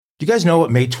Do you guys know what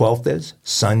May 12th is?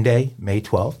 Sunday, May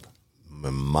 12th?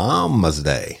 Mama's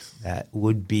Day. That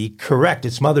would be correct.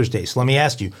 It's Mother's Day. So let me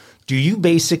ask you, do you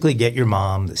basically get your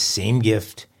mom the same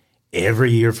gift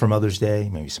every year for Mother's Day?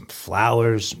 Maybe some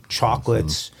flowers, some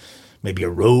chocolates, maybe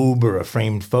a robe or a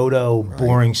framed photo,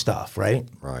 boring stuff, right?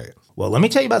 Right. Well, let me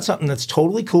tell you about something that's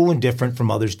totally cool and different for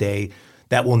Mother's Day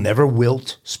that will never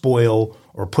wilt, spoil,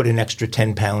 or put an extra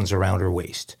 10 pounds around her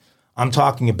waist. I'm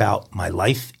talking about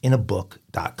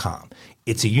mylifeinabook.com.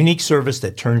 It's a unique service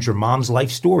that turns your mom's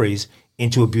life stories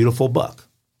into a beautiful book.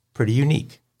 Pretty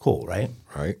unique. Cool, right?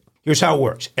 Right. Here's how it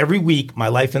works. Every week,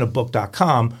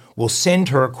 mylifeinabook.com will send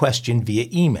her a question via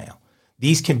email.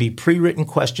 These can be pre-written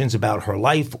questions about her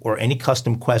life or any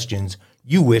custom questions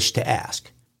you wish to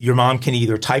ask. Your mom can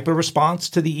either type a response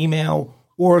to the email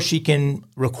or she can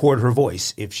record her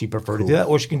voice if she prefers to do that,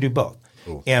 or she can do both.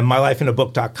 Cool. And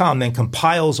mylifeinabook.com then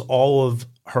compiles all of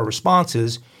her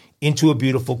responses into a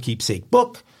beautiful keepsake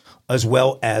book as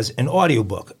well as an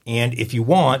audiobook. And if you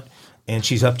want, and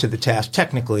she's up to the task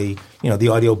technically, the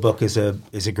audiobook is a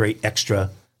great extra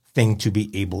thing to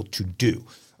be able to do.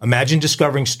 Imagine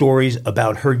discovering stories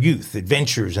about her youth,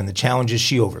 adventures, and the challenges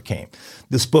she overcame.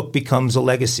 This book becomes a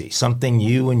legacy, something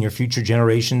you and your future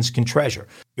generations can treasure.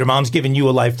 Your mom's given you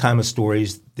a lifetime of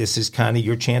stories. This is kind of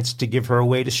your chance to give her a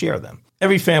way to share them.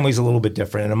 Every family's a little bit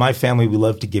different, and in my family, we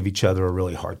love to give each other a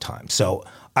really hard time. So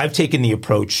I've taken the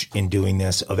approach in doing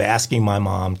this of asking my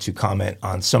mom to comment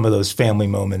on some of those family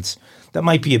moments that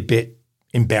might be a bit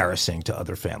embarrassing to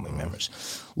other family members.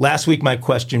 Last week, my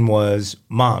question was,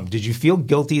 Mom, did you feel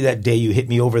guilty that day you hit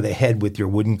me over the head with your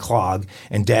wooden clog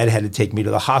and Dad had to take me to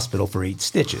the hospital for 8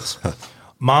 stitches?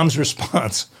 Mom's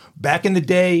response, back in the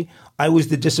day, I was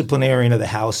the disciplinarian of the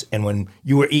house, and when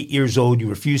you were 8 years old, you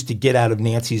refused to get out of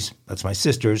Nancy's, that's my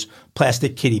sister's,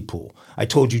 plastic kiddie pool. I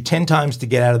told you 10 times to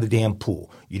get out of the damn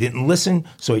pool. You didn't listen,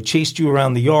 so I chased you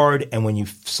around the yard, and when you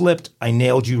slipped, I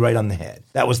nailed you right on the head.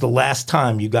 That was the last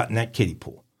time you got in that kiddie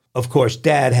pool. Of course,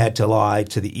 Dad had to lie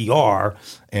to the ER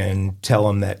and tell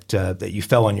him that you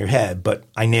fell on your head, but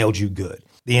I nailed you good.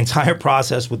 The entire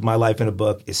process with My Life in a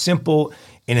Book is simple,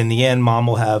 and in the end, Mom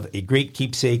will have a great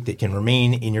keepsake that can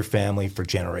remain in your family for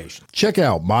generations. Check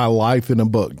out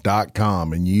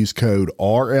mylifeinabook.com and use code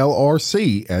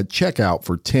RLRC at checkout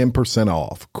for 10%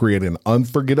 off. Create an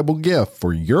unforgettable gift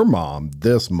for your mom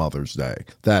this Mother's Day.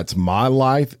 That's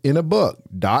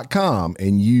mylifeinabook.com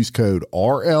and use code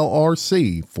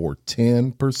RLRC for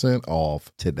 10%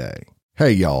 off today.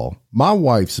 Hey, y'all. My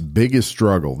wife's biggest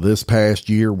struggle this past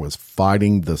year was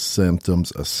fighting the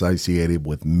symptoms associated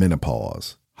with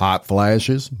menopause. Hot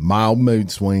flashes, mild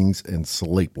mood swings, and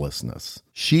sleeplessness.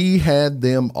 She had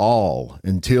them all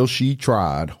until she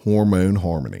tried Hormone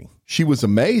Harmony. She was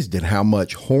amazed at how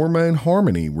much Hormone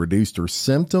Harmony reduced her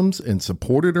symptoms and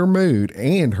supported her mood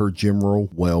and her general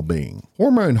well-being.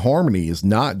 Hormone Harmony is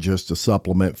not just a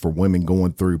supplement for women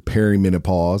going through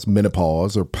perimenopause,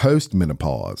 menopause, or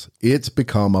postmenopause. It's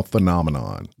become a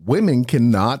phenomenon. Women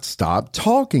cannot stop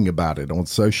talking about it on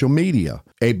social media.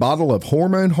 A bottle of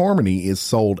Hormone Harmony is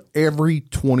sold every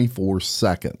 24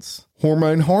 seconds.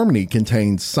 Hormone Harmony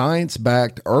contains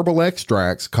science-backed herbal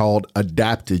extracts called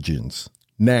adaptogens.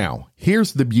 Now,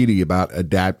 here's the beauty about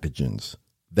adaptogens.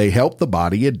 They help the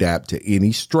body adapt to any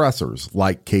stressors,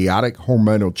 like chaotic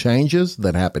hormonal changes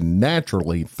that happen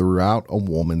naturally throughout a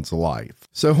woman's life.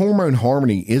 So Hormone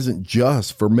Harmony isn't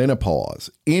just for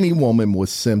menopause. Any woman with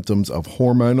symptoms of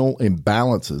hormonal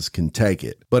imbalances can take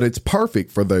it, but it's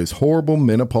perfect for those horrible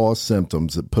menopause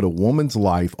symptoms that put a woman's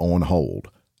life on hold.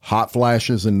 Hot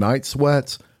flashes and night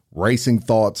sweats, racing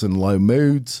thoughts and low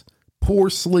moods,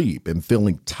 poor sleep and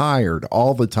feeling tired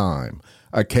all the time,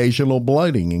 occasional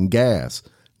bloating and gas,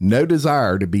 no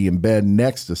desire to be in bed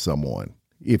next to someone,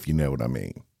 if you know what I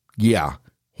mean. Yeah,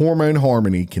 Hormone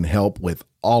Harmony can help with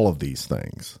all of these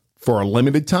things. For a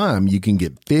limited time, you can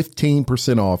get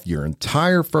 15% off your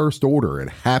entire first order at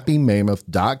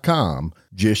happymammoth.com.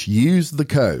 Just use the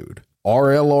code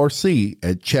RLRC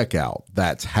at checkout.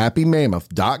 That's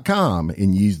happymammoth.com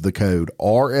and use the code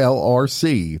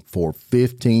RLRC for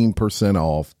 15%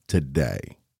 off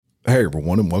today. Hey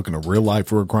everyone, and welcome to Real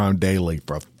Life Real Crime Daily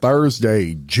for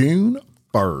Thursday, June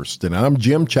 1st. And I'm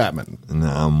Jim Chapman. And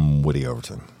I'm Woody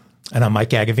Overton. And I'm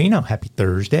Mike Agavino. Happy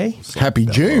Thursday. Happy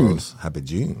June. Happy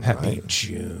June. Happy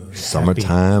June.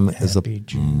 Summertime is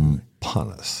June.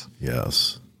 upon us.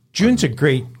 Yes. June's a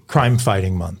great crime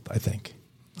fighting month, I think.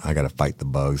 I got to fight the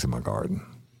bugs in my garden.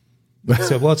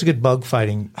 So, well, it's a good bug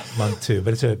fighting month too,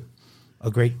 but it's a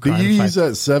great crime Do you use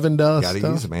that 7 Dust Got to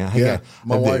stuff? use it, man. Yeah,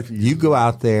 my wife You go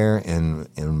out there and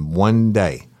in one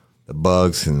day, the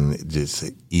bugs can just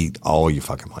eat all your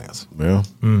fucking plants. Yeah.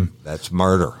 That's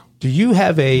murder. Do you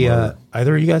have either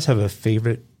of you guys have a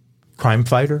favorite crime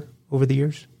fighter over the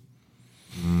years?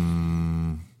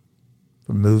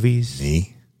 For movies?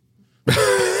 Me?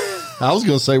 I was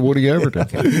going to say Woody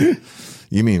Everton.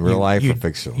 You mean real life or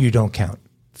fictional? You don't count.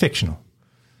 Fictional.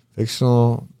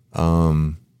 Fictional.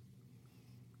 God,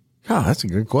 that's a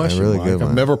good question. really Mike. good I've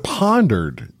one. never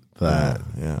pondered that.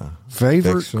 Yeah.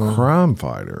 Favorite Fictional. crime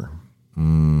fighter?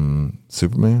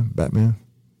 Superman? Batman?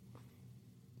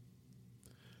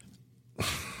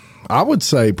 I would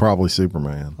say probably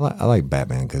Superman. I like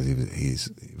Batman because he was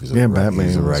Yeah, a Batman he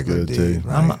was a was regular good, dude. too.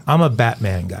 Right? I'm a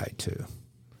Batman guy too.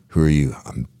 Who are you?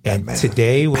 I'm And Batman.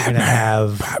 today we're going to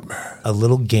have a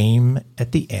little game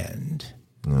at the end.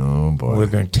 Oh boy, We're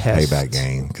going to test payback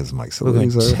game because Mike's a We're going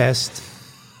loser. to test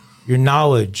your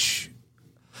knowledge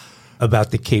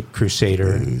about the Cape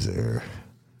Crusader Loser.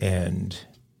 and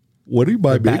Woody the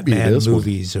might be Batman this one.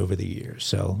 movies over the years.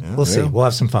 So we'll see. We'll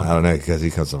have some fun. I don't know because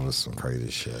he comes up with some crazy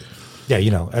shit. Yeah,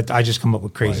 I just come up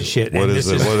with crazy shit. what And is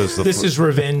this it- what is the- this is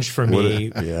revenge for me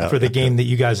for the game that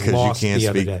you guys Because you lost can't the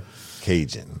other speak day.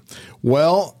 Cajun.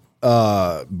 Well,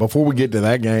 before we get to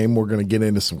that game, we're going to get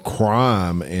into some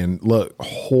crime. And look,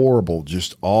 horrible,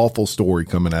 just awful story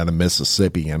coming out of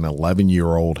Mississippi. An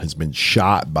 11-year-old has been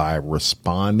shot by a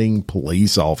responding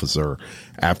police officer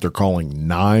after calling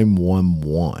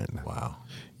 911. Wow.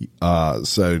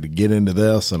 So to get into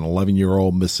this, an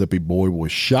 11-year-old Mississippi boy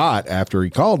was shot after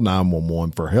he called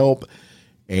 911 for help,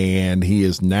 and he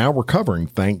is now recovering,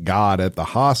 thank God, at the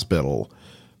hospital.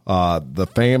 The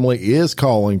family is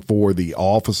calling for the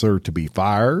officer to be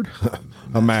fired.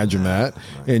 Imagine that.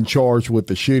 And charged with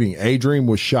the shooting. Adrian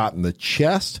was shot in the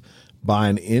chest by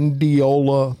an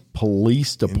Indianola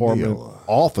Police Department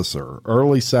officer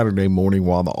early Saturday morning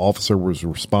while the officer was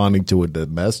responding to a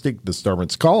domestic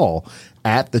disturbance call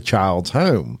at the child's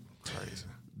home. Crazy.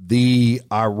 The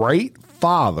irate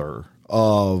father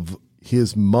of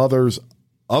his mother's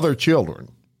other children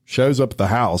shows up at the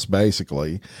house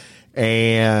basically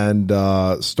and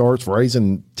starts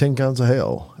raising 10 guns of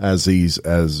hell as these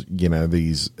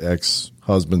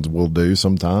ex-husbands will do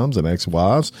sometimes, and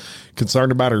ex-wives.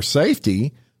 Concerned about her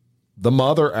safety, the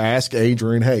mother asked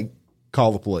Adrian, hey,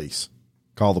 call the police.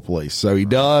 So he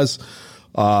does.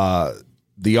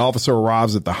 The officer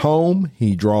arrives at the home.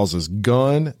 He draws his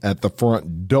gun at the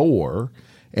front door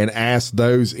and asks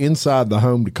those inside the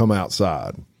home to come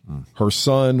outside. Her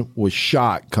son was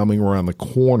shot coming around the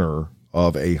corner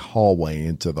of a hallway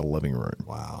into the living room.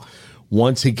 Wow.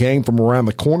 Once he came from around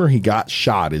the corner, he got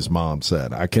shot, his mom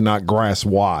said. I cannot grasp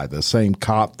why. The same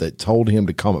cop that told him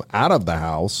to come out of the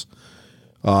house,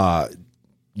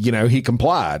 he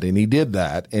complied, and he did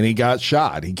that, and he got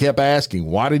shot. He kept asking,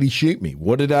 why did he shoot me?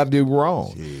 What did I do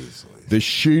wrong? Jeez. The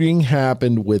shooting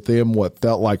happened within what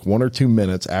felt like 1 or 2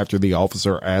 minutes after the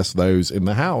officer asked those in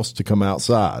the house to come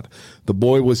outside. The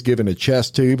boy was given a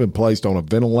chest tube and placed on a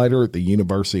ventilator at the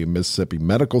University of Mississippi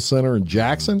Medical Center in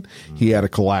Jackson. He had a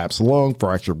collapsed lung,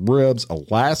 fractured ribs, a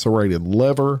lacerated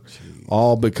liver,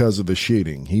 all because of the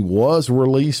shooting. He was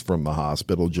released from the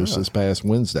hospital just this past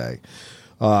Wednesday.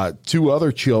 2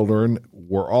 other children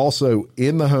were also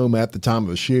in the home at the time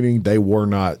of the shooting. They were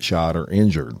not shot or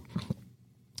injured.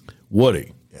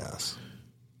 Woody. Yes.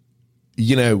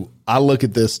 I look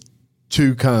at this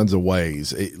 2 kinds of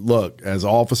ways. Look, as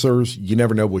officers, you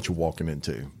never know what you're walking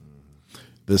into.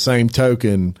 The same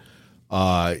token,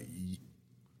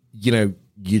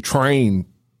 you train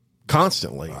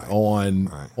constantly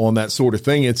on that sort of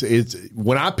thing. It's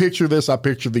when I picture this, I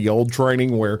picture the old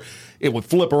training where it would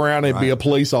flip around and be a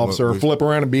police officer, or flip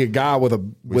around and be a guy with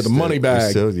a money bag.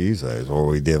 We still use those, or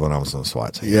we did when I was on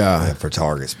SWAT team. Yeah. For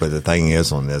targets. But the thing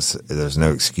is on this, there's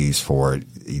no excuse for it.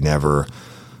 You never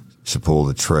should pull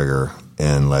the trigger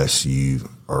unless you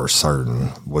are certain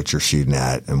what you're shooting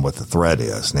at and what the threat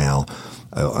is. Now,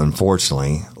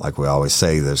 unfortunately, like we always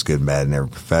say, there's good and bad in every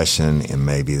profession, and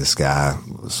maybe this guy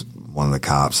was one of the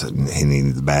cops and he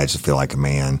needed the badge to feel like a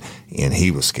man, and he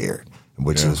was scared,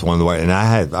 which is one of the ways. And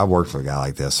I worked for a guy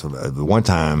like this. One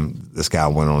time, this guy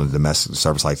went on a domestic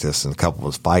service like this, and a couple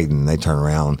was fighting, and they turned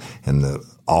around, and the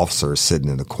officer is sitting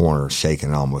in the corner, shaking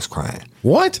and almost crying.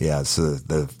 What? Yeah, so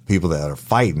the people that are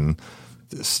fighting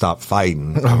stopped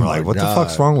fighting. And we're like, what the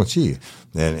fuck's wrong with you?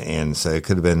 And so it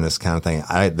could have been this kind of thing.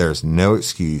 There's no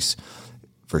excuse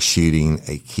for shooting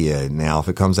a kid. Now, if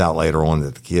it comes out later on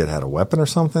that the kid had a weapon or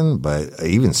something, but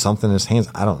even something in his hands,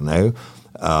 I don't know.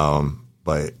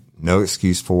 But no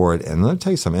excuse for it. And let me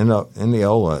tell you something.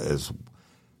 Indianola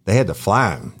they had to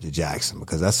fly him to Jackson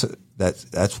because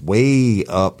that's way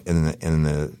up in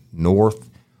the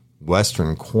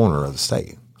northwestern corner of the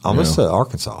state, almost to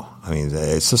Arkansas. I mean,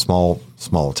 it's a small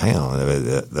town.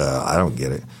 I don't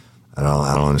get it.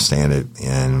 I don't understand it,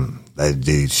 and that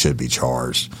dude should be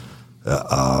charged.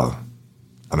 I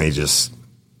mean, just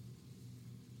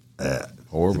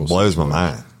Horrible. It blows my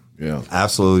mind. Yeah.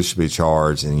 Absolutely should be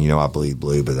charged, and I bleed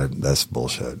blue, but that's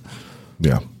bullshit.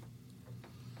 Yeah.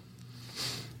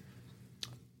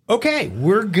 Okay,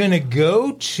 we're going to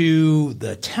go to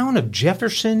the town of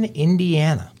Jefferson,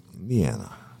 Indiana,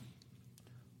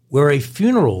 where a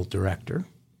funeral director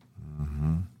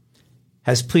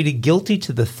has pleaded guilty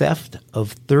to the theft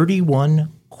of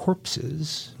 31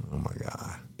 corpses. Oh, my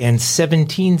God. And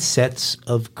 17 sets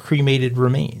of cremated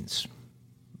remains.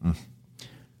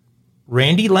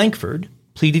 Randy Langford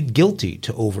pleaded guilty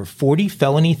to over 40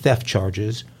 felony theft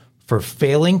charges for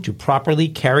failing to properly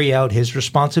carry out his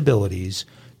responsibilities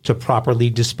to properly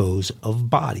dispose of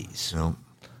bodies. Yep.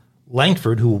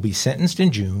 Langford, who will be sentenced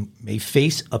in June, may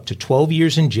face up to 12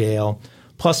 years in jail,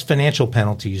 plus financial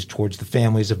penalties towards the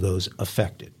families of those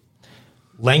affected.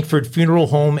 Langford Funeral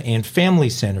Home and Family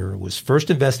Center was first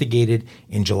investigated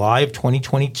in July of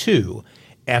 2022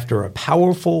 after a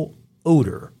powerful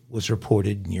odor was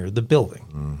reported near the building.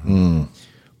 Mm-hmm.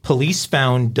 Police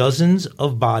found dozens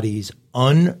of bodies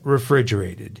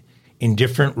unrefrigerated in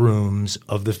different rooms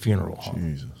of the funeral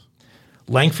home. Jesus.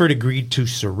 Langford agreed to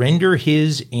surrender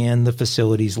his and the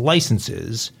facility's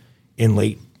licenses in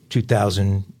late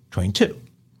 2022.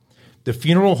 The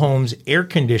funeral home's air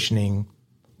conditioning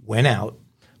went out,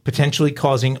 potentially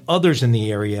causing others in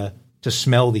the area to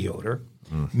smell the odor.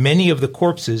 Many of the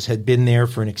corpses had been there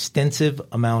for an extensive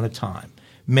amount of time.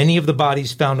 Many of the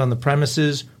bodies found on the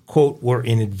premises, quote, were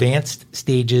in advanced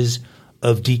stages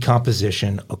of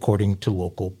decomposition, according to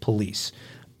local police.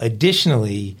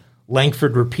 Additionally,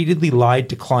 Langford repeatedly lied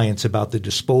to clients about the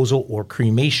disposal or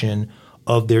cremation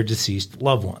of their deceased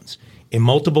loved ones. In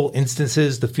multiple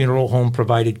instances, the funeral home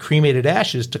provided cremated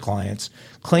ashes to clients,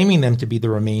 claiming them to be the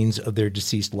remains of their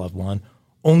deceased loved one,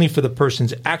 only for the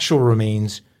person's actual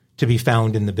remains to be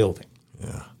found in the building.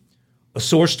 Yeah. A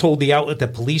source told the outlet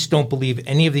that police don't believe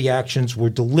any of the actions were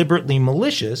deliberately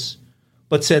malicious,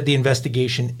 but said the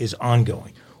investigation is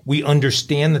ongoing. We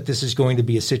understand that this is going to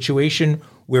be a situation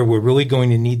where we're really going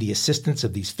to need the assistance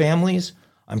of these families.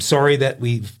 I'm sorry that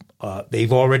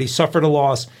they've already suffered a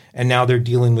loss, and now they're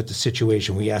dealing with the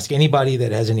situation. We ask anybody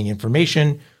that has any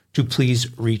information to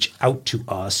please reach out to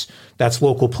us. That's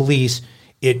local police.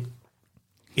 It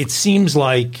seems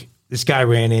like this guy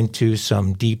ran into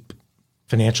some deep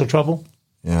financial trouble.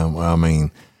 Yeah, well, I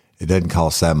mean, it doesn't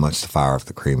cost that much to fire up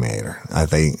the cremator. I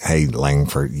think, hey,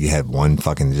 Langford, you had one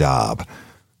fucking job,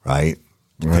 right?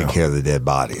 Take care of the dead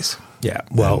bodies. Yeah,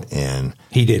 well, and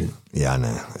he didn't. Yeah, I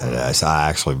know. So I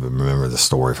actually remember the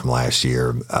story from last year,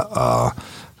 and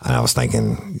I was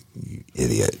thinking, you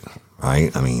idiot,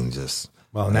 right? I mean, just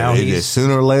now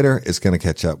sooner or later it's going to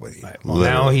catch up with you. Right. Well,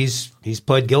 now he's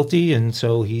pled guilty, and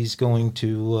so he's going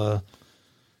to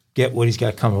get what he's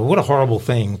got coming. What a horrible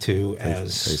thing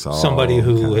as somebody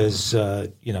who has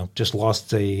just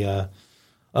lost a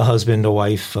husband, a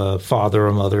wife, a father,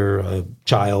 a mother, a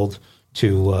child,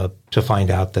 to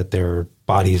find out that their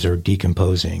bodies are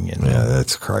decomposing. And yeah,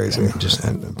 that's crazy.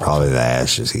 And probably the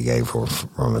ashes he gave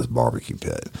from his barbecue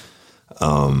pit.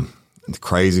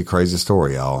 Crazy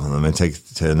story, y'all. And let me take it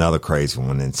to another crazy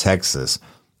one. In Texas,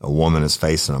 a woman is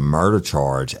facing a murder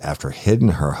charge after hitting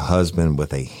her husband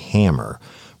with a hammer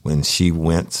when she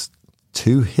went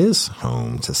to his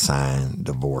home to sign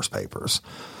divorce papers.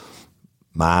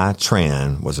 Mai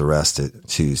Tran was arrested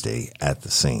Tuesday at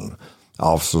the scene.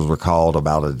 Officers were called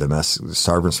about a domestic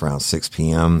disturbance around 6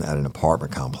 p.m. at an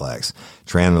apartment complex.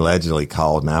 Tran allegedly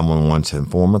called 911 to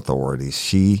inform authorities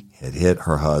she had hit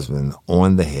her husband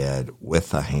on the head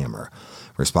with a hammer.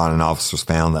 Responding officers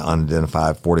found the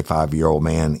unidentified 45-year-old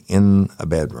man in a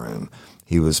bedroom.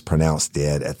 He was pronounced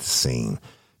dead at the scene.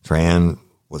 Tran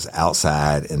was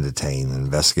outside and detained. The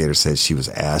investigator said she was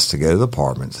asked to go to the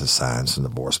apartment to sign some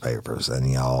divorce papers. And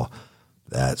y'all,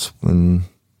 that's when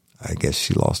I guess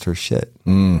she lost her shit.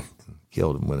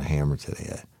 Killed him with a hammer to the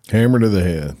head. Hammer to the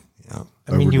head. Yeah.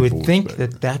 I mean, you would think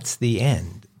that that's the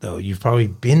end, though. You've probably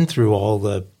been through all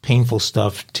the painful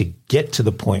stuff to get to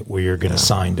the point where you're going to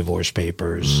sign divorce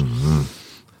papers. Mm-hmm.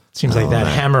 Seems like that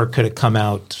hammer could have come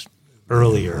out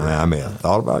earlier. I mean, I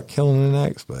thought about killing the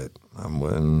next, but I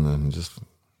wouldn't, and just...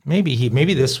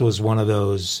 Maybe this was one of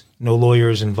those no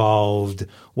lawyers involved,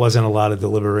 wasn't a lot of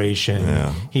deliberation.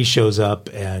 Yeah. He shows up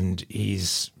and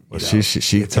he's she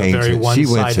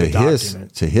went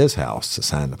to his house to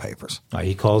sign the papers.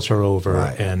 He calls her over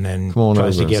and then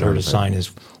tries to get her to sign his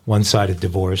one-sided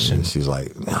divorce. And she's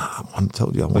like, I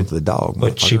told you I wanted the dog.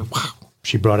 But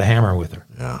she brought a hammer with her.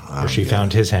 Yeah, she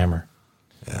found his hammer.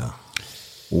 Yeah.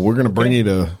 Well, we're going to bring you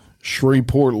to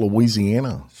Shreveport,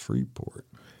 Louisiana. Freeport.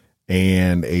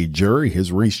 And a jury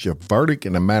has reached a verdict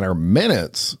in a matter of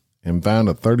minutes and found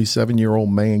a 37-year-old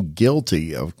man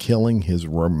guilty of killing his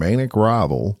romantic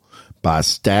rival by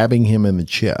stabbing him in the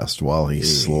chest while he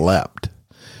slept.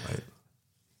 Right.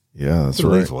 Yeah, that's At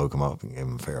right. least woke him up and gave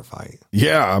him a fair fight.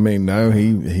 Yeah, I mean, no,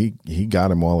 he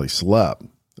got him while he slept.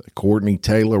 Courtney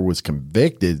Taylor was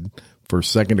convicted for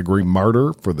second-degree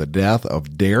murder for the death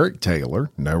of Derek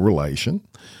Taylor, no relation.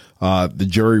 The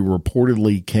jury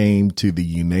reportedly came to the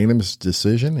unanimous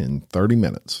decision in 30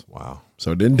 minutes. Wow.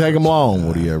 So it didn't take them long,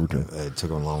 Woody Everton. It took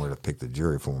them longer to pick the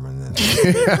jury foreman.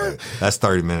 Then. That's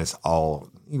 30 minutes all.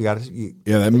 You got to.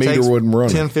 Yeah, that meter wouldn't run.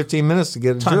 10, 15 minutes to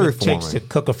get a Time jury it takes foreman. to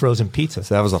cook a frozen pizza.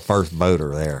 So that was a first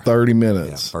voter there. 30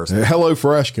 minutes. Yeah, first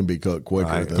HelloFresh can be cooked quicker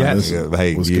Right. than Yes. this.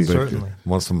 Hey, was you convicted.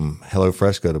 want some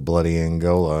HelloFresh? Go to Bloody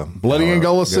Angola. Bloody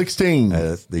Angola 16. They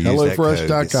use that code, get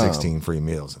HelloFresh.com. 16 free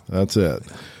meals. That's it.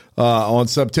 On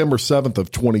September 7th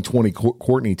of 2020,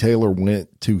 Courtney Taylor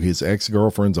went to his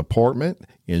ex-girlfriend's apartment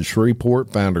in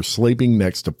Shreveport, found her sleeping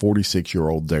next to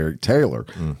 46-year-old Derek Taylor.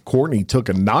 Courtney took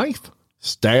a knife,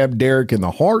 stabbed Derek in the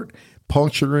heart,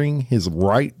 puncturing his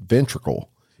right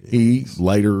ventricle. He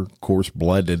later, of course,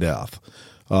 bled to death.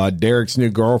 Derek's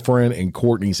new girlfriend and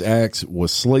Courtney's ex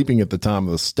was sleeping at the time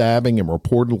of the stabbing and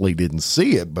reportedly didn't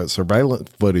see it, but surveillance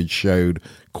footage showed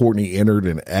Courtney entered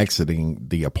and exiting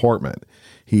the apartment.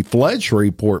 He fled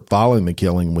Shreveport following the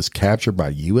killing and was captured by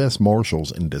U.S.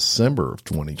 Marshals in December of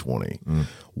 2020.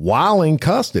 While in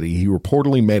custody, he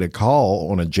reportedly made a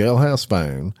call on a jailhouse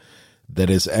phone that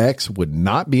his ex would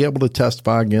not be able to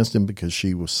testify against him because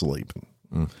she was sleeping.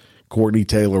 Courtney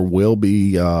Taylor will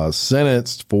be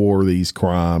sentenced for these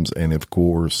crimes, and of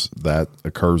course, that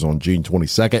occurs on June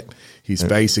 22nd. He's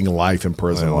facing life in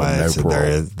prison with no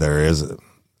parole. There is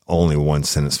only one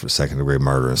sentence for second-degree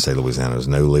murder in the state of Louisiana. There's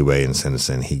no leeway in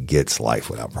sentencing. He gets life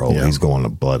without parole. Yeah. He's going to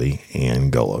Bloody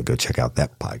Angola. Go check out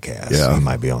that podcast. Yeah. He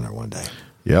might be on there one day.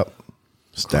 Yep.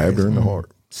 Stabbed her in the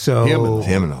heart. So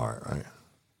Him in the heart, right?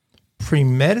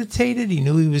 premeditated? He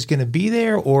knew he was going to be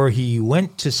there, or he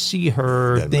went to see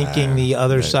her Doesn't thinking matter. the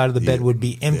other side of the bed would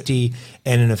be empty,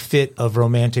 and in a fit of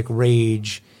romantic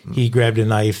rage, he grabbed a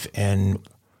knife and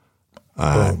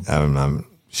I'm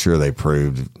sure they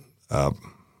proved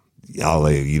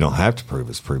you don't have to prove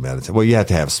it's premeditated. Well, you have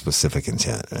to have specific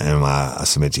intent. And I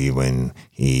submit to you, when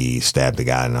he stabbed the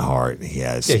guy in the heart, he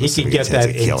has he could get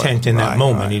that intent in that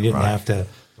moment. He didn't have to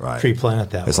pre-plan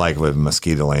it that way. It's like when a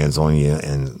mosquito lands on you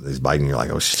and he's biting, you're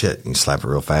like, oh shit, and you slap it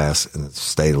real fast. In the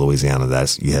state of Louisiana,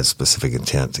 you had specific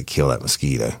intent to kill that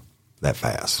mosquito that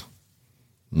fast.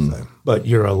 So. But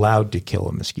you're allowed to kill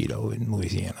a mosquito in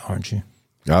Louisiana, aren't you?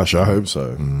 Gosh, I hope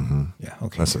so. Yeah,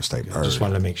 okay. That's their state bird. I just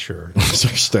wanted to make sure. It's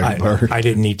our state bird. I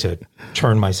didn't need to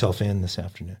turn myself in this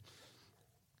afternoon.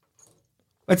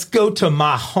 Let's go to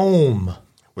my home,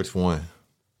 Which one?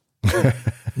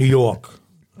 New York.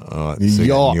 So you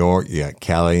got New York, you got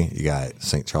Cali, you got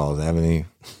St. Charles Avenue.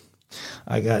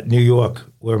 I got New York,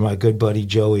 where my good buddy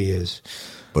Joey is.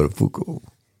 But Foucault.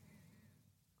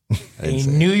 A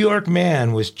New York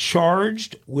man was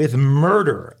charged with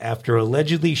murder after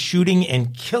allegedly shooting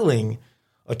and killing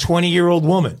a 20-year-old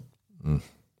woman.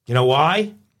 You know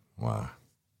why? Wow.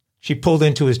 She pulled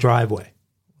into his driveway.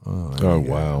 Oh,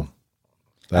 wow.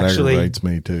 That Actually- aggravates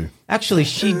me, too. Actually,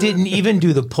 she didn't even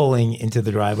do the pulling into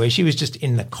the driveway. She was just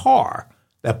in the car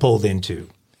that pulled into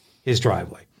his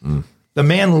driveway. The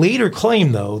man later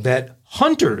claimed, though, that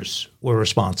hunters were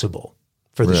responsible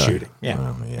for the shooting.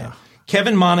 Yeah.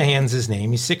 Kevin Monahan's his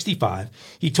name. He's 65.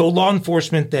 He told law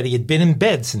enforcement that he had been in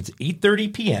bed since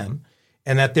 8:30 p.m.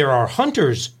 and that there are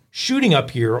hunters shooting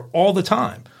up here all the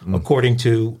time, according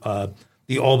to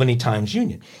the Albany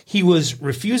Times-Union. He was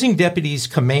refusing deputies'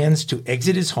 commands to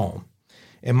exit his home,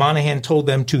 and Monahan told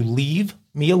them to leave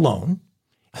me alone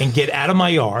and get out of my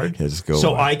yard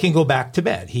so I can go back to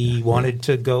bed. He wanted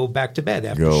to go back to bed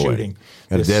after shooting.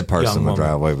 A dead person in the woman.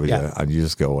 driveway, but you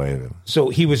just go away. So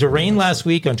he was arraigned last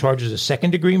week on charges of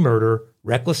second-degree murder,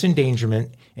 reckless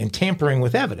endangerment, and tampering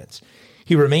with evidence.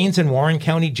 He remains in Warren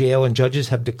County Jail, and judges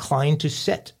have declined to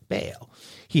set bail.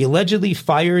 He allegedly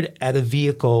fired at a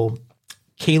vehicle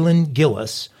Kaylin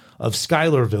Gillis of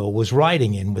Schuylerville was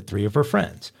riding in with 3 of her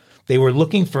friends. They were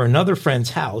looking for another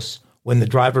friend's house when the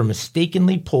driver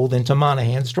mistakenly pulled into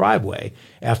Monahan's driveway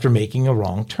after making a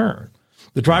wrong turn.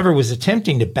 The driver was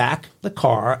attempting to back the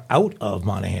car out of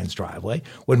Monahan's driveway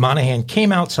when Monahan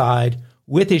came outside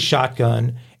with his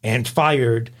shotgun and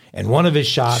fired, and one of his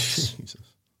shots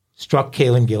struck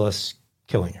Kaylin Gillis,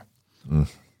 killing her.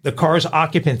 The car's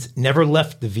occupants never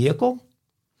left the vehicle.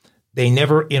 They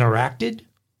never interacted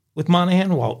with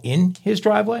Monahan while in his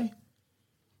driveway.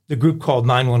 The group called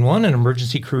 911 and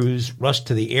emergency crews rushed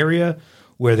to the area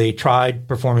where they tried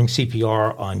performing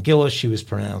CPR on Gillis. She was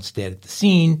pronounced dead at the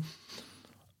scene.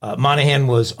 Monahan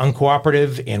was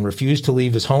uncooperative and refused to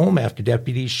leave his home after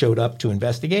deputies showed up to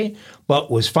investigate, but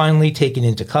was finally taken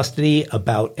into custody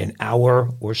about an hour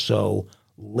or so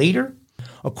later.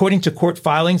 According to court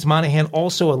filings, Monahan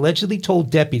also allegedly told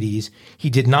deputies he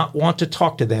did not want to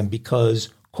talk to them because,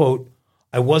 quote,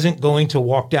 I wasn't going to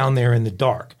walk down there in the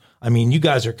dark. I mean, you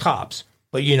guys are cops,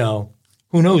 but, you know,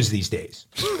 who knows these days?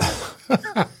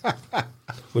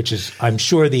 Which is, I'm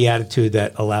sure, the attitude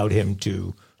that allowed him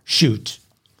to shoot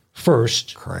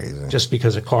first. Crazy. Just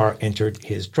because a car entered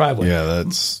his driveway. Yeah,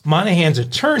 that's Monahan's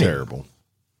attorney, terrible.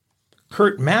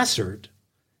 Kurt Massard,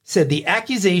 said the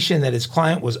accusation that his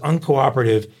client was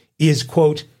uncooperative is,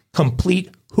 quote, complete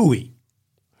hooey.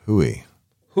 Hooey.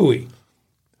 Hooey.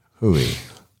 Hooey.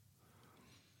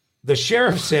 The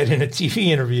sheriff said in a TV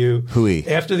interview Hooey.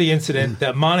 after the incident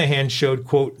that Monahan showed,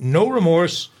 quote, no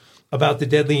remorse about the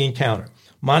deadly encounter.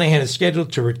 Monahan is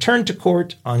scheduled to return to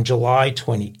court on July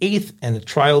 28th, and the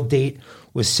trial date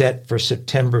was set for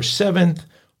September 7th.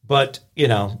 But, you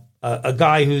know, a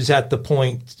guy who's at the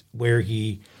point where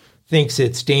he thinks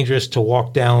it's dangerous to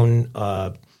walk down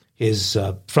his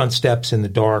front steps in the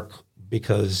dark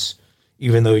because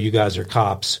even though you guys are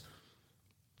cops,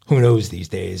 who knows these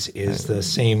days, is the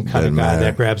same kind of guy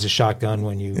that grabs a shotgun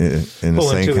when you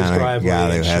pull into his driveway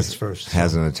and shoots first.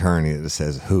 Has an attorney that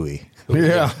says hooey.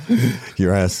 Yeah.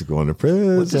 Your ass is going to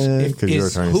prison because your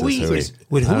attorney says hooey.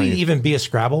 Would hooey even be a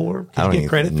Scrabble word? Can you get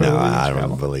credit for no, hooey? I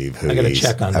don't believe hooey. I got to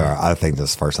check on that. I think this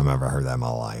is the first time I've ever heard that in my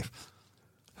life.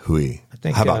 Hooey. I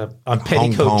think How about on Hong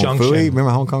Petticoat Kong Junction. Fooey?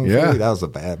 Remember Hong Kong Yeah. Fooey? That was a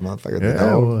bad motherfucker.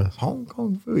 Yeah, it was. Hong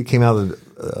Kong Fooey came out of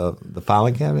the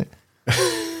filing cabinet.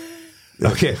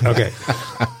 Okay.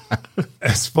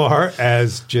 As far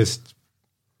as just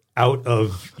out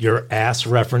of your ass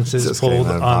references Just pulled came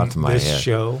out on of my this head.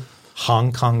 show,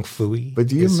 Hong Kong Fooey. But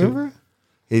do you remember?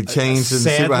 He changed his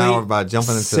superpower by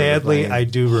jumping into Sadly, the plane. I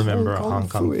do remember Hong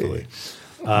Kong Fooey.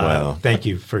 Well, Thank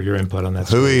you for your input on that.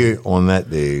 hooey on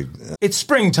that dude. It's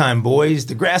springtime, boys.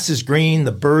 The grass is green,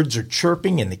 the birds are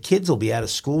chirping, and the kids will be out of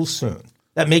school soon.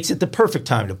 That makes it the perfect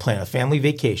time to plan a family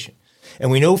vacation. And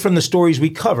we know from the stories we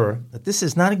cover that this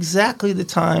is not exactly the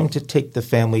time to take the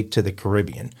family to the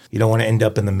Caribbean. You don't want to end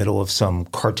up in the middle of some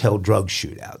cartel drug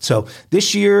shootout. So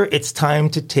this year, it's time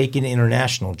to take an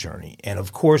international journey. And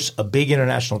of course, a big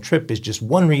international trip is just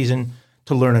one reason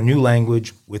to learn a new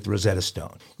language with Rosetta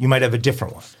Stone. You might have a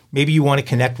different one. Maybe you want to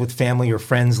connect with family or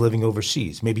friends living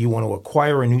overseas. Maybe you want to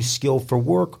acquire a new skill for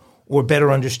work or better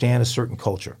understand a certain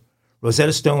culture.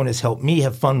 Rosetta Stone has helped me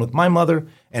have fun with my mother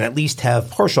and at least have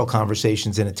partial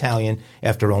conversations in Italian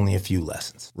after only a few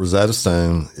lessons. Rosetta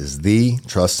Stone is the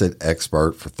trusted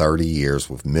expert for 30 years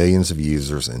with millions of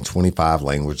users in 25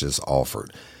 languages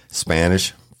offered: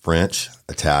 Spanish, French,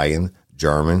 Italian,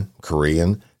 German,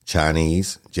 Korean,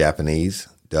 Chinese, Japanese,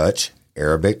 Dutch,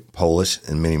 Arabic, Polish,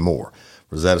 and many more.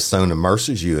 Rosetta Stone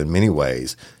immerses you in many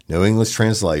ways. No English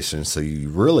translation, so you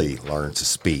really learn to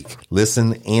speak,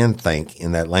 listen, and think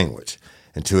in that language.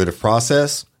 Intuitive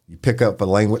process, you pick up a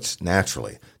language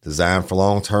naturally. Designed for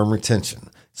long-term retention.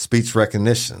 Speech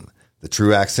recognition. The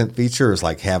true accent feature is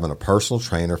like having a personal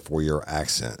trainer for your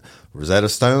accent. Rosetta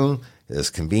Stone is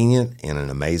convenient and an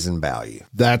amazing value.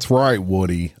 That's right,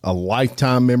 Woody. A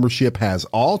lifetime membership has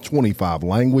all 25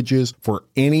 languages for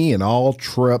any and all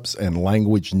trips and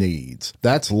language needs.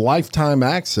 That's lifetime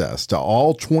access to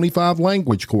all 25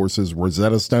 language courses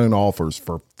Rosetta Stone offers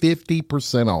for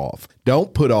 50% off.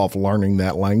 Don't put off learning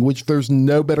that language. There's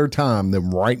no better time than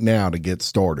right now to get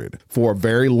started. For a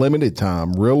very limited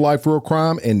time, Real Life Real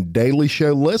Crime and Daily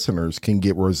Show listeners can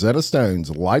get Rosetta Stone's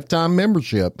lifetime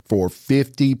membership for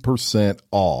 50%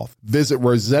 off. Visit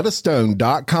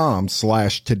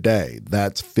rosettastone.com/today.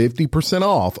 That's 50%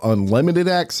 off unlimited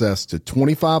access to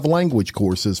 25 language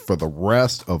courses for the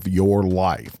rest of your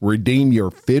life. Redeem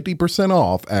your 50%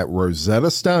 off at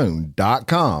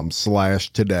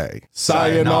rosettastone.com/today.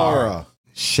 Sayonara.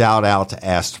 Shout out to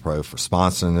Astropro for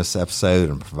sponsoring this episode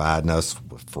and providing us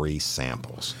with free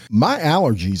samples. My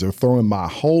allergies are throwing my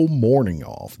whole morning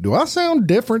off. Do I sound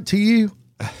different to you?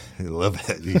 I love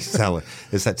it. You sound like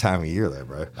it's that time of year though,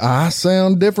 bro. I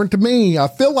sound different to me. I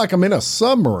feel like I'm in a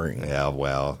submarine. Yeah,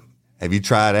 well, have you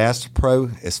tried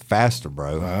Astropro? It's faster,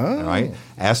 bro. All right?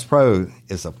 Astropro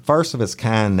is the first of its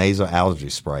kind nasal allergy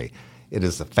spray. It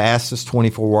is the fastest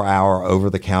 24-hour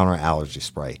over-the-counter allergy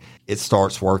spray. It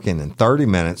starts working in 30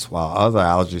 minutes while other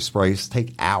allergy sprays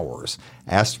take hours.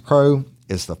 Astropro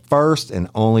is the first and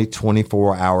only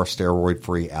 24-hour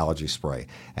steroid-free allergy spray.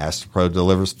 AstroPro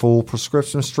delivers full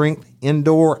prescription strength,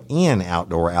 indoor and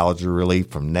outdoor allergy relief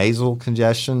from nasal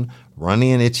congestion,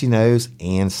 runny and itchy nose,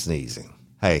 and sneezing.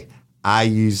 Hey, I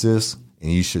use this,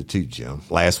 and you should too, Jim.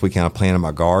 Last weekend I planted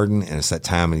my garden, and it's that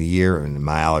time of the year, and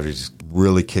my allergies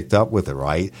really kicked up with it,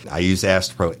 right? I use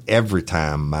AstroPro every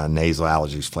time my nasal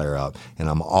allergies flare up, and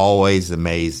I'm always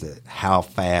amazed at how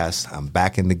fast I'm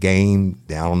back in the game,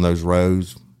 down on those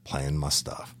roads, playing my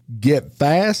stuff. Get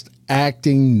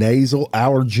fast-acting nasal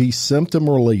allergy symptom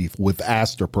relief with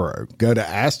AstroPro. Go to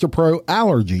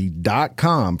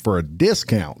AstroProAllergy.com for a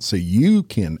discount so you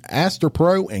can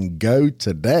AstroPro and go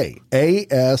today.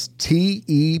 ASTEPRO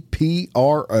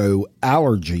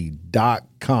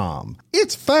allergy.com.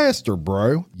 It's faster,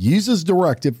 bro. Use as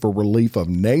directed for relief of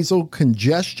nasal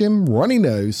congestion, runny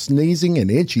nose, sneezing,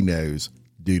 and itchy nose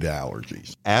due to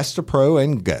allergies. AstroPro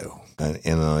and go.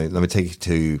 And let me take you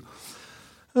to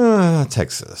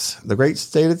Texas, the great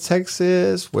state of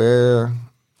Texas, where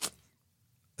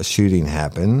a shooting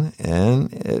happened,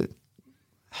 and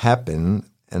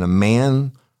a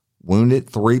man wounded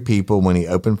 3 people when he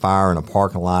opened fire in a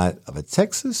parking lot of a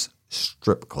Texas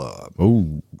strip club.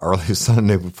 Ooh. Early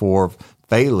Sunday before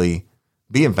being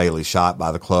fatally shot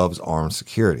by the club's armed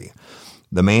security.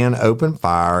 The man opened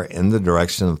fire in the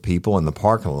direction of people in the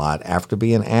parking lot after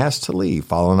being asked to leave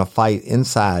following a fight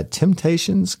inside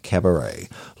Temptations Cabaret,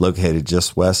 located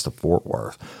just west of Fort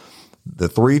Worth. The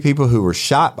 3 people who were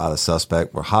shot by the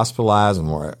suspect were hospitalized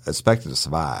and were expected to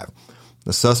survive.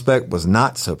 The suspect was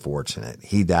not so fortunate.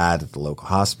 He died at the local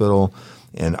hospital,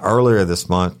 and earlier this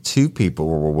month, 2 people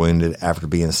were wounded after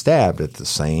being stabbed at the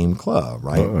same club,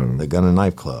 right? Uh-oh. The Gun and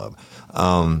Knife Club.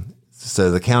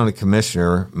 So the county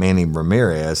commissioner, Manny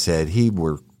Ramirez, said he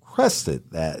requested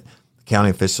that the county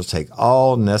officials take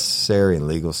all necessary and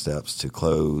legal steps to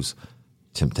close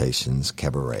Temptations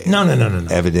Cabaret. No.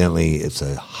 Evidently, it's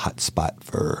a hot spot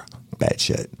for bad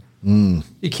shit. You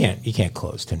can't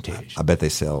close Temptations. I bet they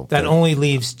sell. That only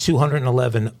leaves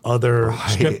 211 other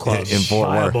strip clubs in Fort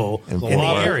viable in the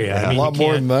area. Yeah. I mean, a lot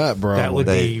more than that, bro. That would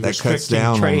be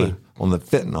restricting trade. On the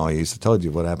fentanyl use. I told you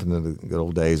what happened in the good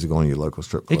old days of going to your local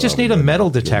strip club. They just need a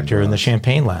metal detector in the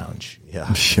Champagne Lounge.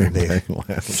 Yeah. Champagne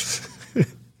Lounge.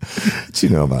 What you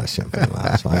know about Champagne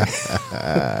Lounge,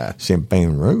 right?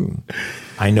 Champagne Room.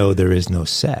 I know there is no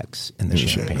sex in the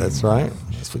Champagne That's right.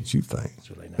 That's what you think. That's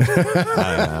what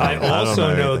I know. I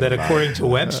also know that according to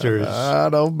Webster's... I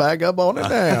don't back up on it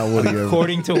now.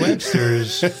 According to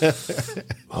Webster's,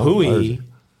 hooey...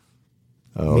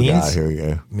 Here we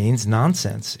go. Means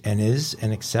nonsense and is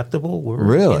an acceptable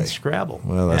word in Scrabble.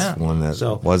 Well, that's one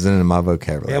that wasn't in my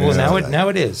vocabulary. Yeah, well, now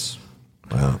it is.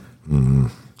 Well,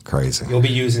 crazy. You'll be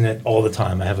using it all the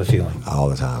time, I have a feeling. All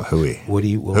the time. Hooey.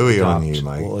 Hooey on you,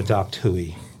 Mike. We'll adopt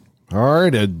hooey. All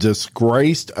right, a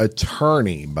disgraced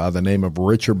attorney by the name of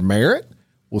Richard Merritt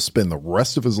will spend the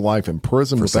rest of his life in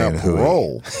prison without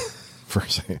parole.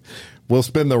 Will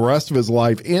spend the rest of his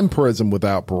life in prison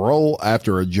without parole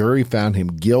after a jury found him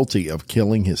guilty of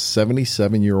killing his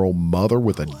 77-year-old mother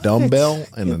with a dumbbell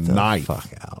and a knife.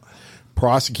 Fuck out.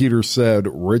 Prosecutors said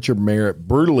Richard Merritt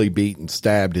brutally beat and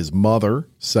stabbed his mother,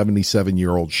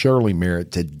 77-year-old Shirley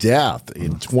Merritt, to death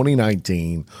in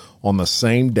 2019 on the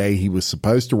same day he was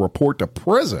supposed to report to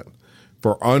prison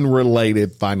for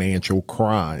unrelated financial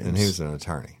crimes. And he was an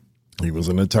attorney. He was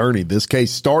an attorney. This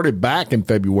case started back in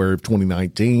February of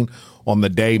 2019 on the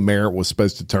day Merritt was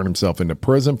supposed to turn himself into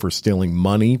prison for stealing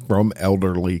money from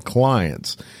elderly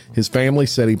clients. His family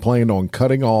said he planned on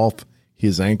cutting off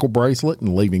his ankle bracelet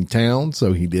and leaving town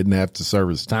so he didn't have to serve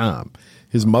his time.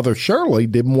 His mother, Shirley,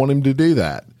 didn't want him to do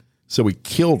that, so he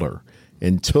killed her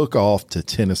and took off to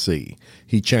Tennessee.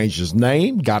 He changed his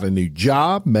name, got a new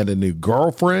job, met a new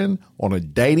girlfriend on a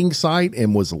dating site,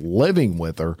 and was living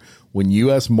with her when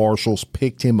U.S. Marshals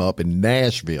picked him up in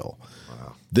Nashville.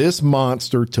 Wow. This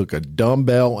monster took a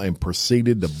dumbbell and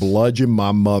proceeded to bludgeon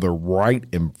my mother right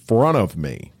in front of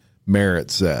me,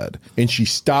 Merritt said, and she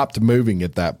stopped moving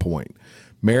at that point.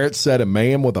 Merritt said a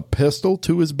man with a pistol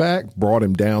to his back brought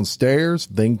him downstairs,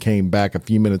 then came back a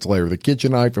few minutes later with a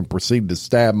kitchen knife and proceeded to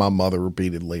stab my mother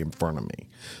repeatedly in front of me.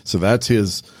 So that's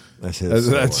his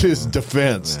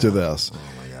defense to this.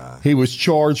 He was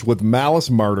charged with malice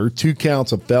murder, 2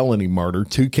 counts of felony murder,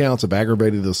 2 counts of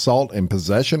aggravated assault, and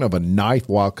possession of a knife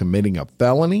while committing a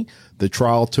felony. The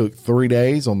trial took 3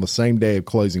 days. On the same day of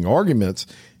closing arguments,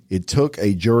 it took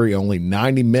a jury only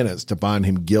 90 minutes to find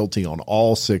him guilty on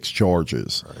all 6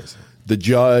 charges. Crazy. The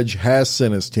judge has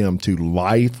sentenced him to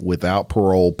life without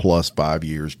parole plus 5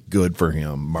 years. Good for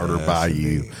him. Murder by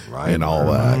you and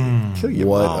all that. Kill your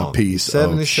what mom. a piece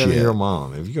of shit. 77-year-old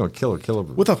mom. If you're going to kill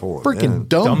her with a freaking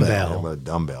dumbbell. With a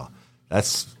dumbbell.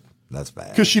 That's bad.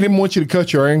 Because she didn't want you to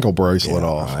cut your ankle bracelet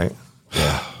off. Right?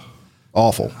 Yeah.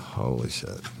 Awful. Holy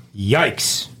shit.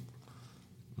 Yikes.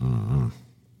 Mm-hmm.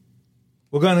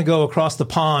 We're going to go across the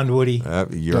pond, Woody.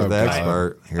 You're the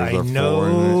expert. Here's I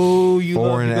know you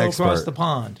love to go expert. across the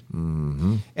pond.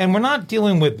 Mm-hmm. And we're not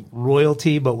dealing with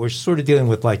royalty, but we're sort of dealing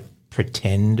with like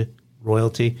pretend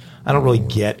royalty. I don't really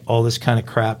get all this kind of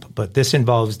crap, but this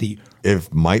involves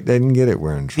If Mike didn't get it,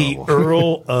 we're in trouble. The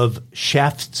Earl of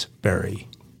Shaftesbury.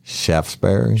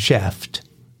 Shaftesbury?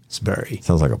 Shaftesbury.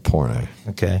 Sounds like a porno.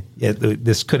 Okay. Yeah,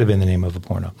 this could have been the name of a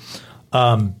porno.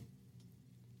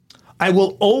 I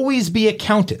will always be a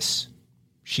countess,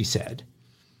 she said.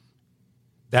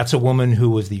 That's a woman who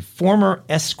was the former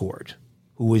escort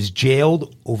who was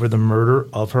jailed over the murder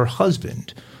of her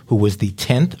husband, who was the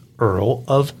 10th Earl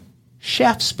of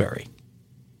Shaftesbury.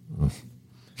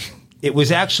 It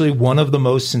was actually one of the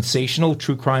most sensational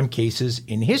true crime cases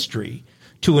in history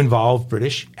to involve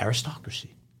British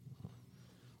aristocracy.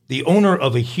 The owner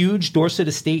of a huge Dorset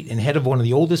estate and head of one of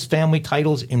the oldest family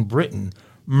titles in Britain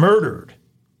murdered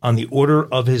on the order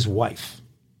of his wife,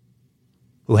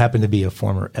 who happened to be a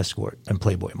former escort and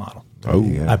Playboy model. Oh,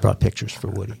 yeah. I brought pictures for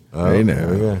Woody. Oh, hey,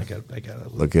 now. Yeah. I got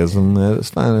Lookism at its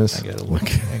finest. I got a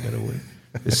Woody.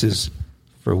 This is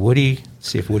for Woody.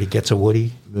 See if Woody gets a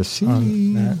Woody. The she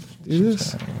on that. do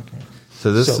this. Okay.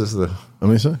 So this is the.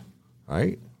 Let me see.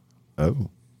 Right. Oh.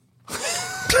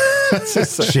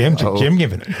 Jim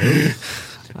giving it.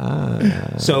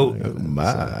 So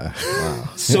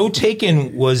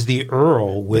taken was the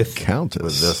Earl with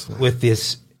Countess with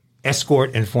this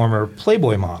escort and former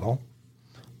Playboy model,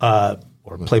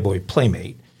 or Playboy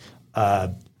playmate,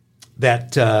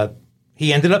 that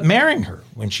he ended up marrying her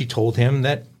when she told him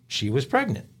that she was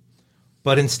pregnant.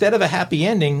 But instead of a happy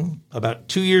ending, about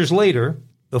 2 years later,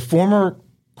 the former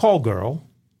call girl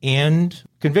and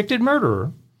convicted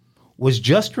murderer was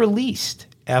just released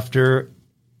after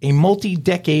a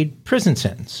multi-decade prison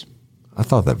sentence. I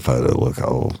thought that photo looked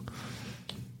old.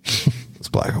 It's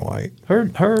black and white.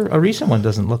 A recent one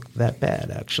doesn't look that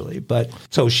bad, actually. But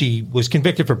so she was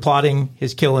convicted for plotting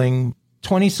his killing.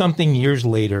 20-something years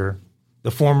later,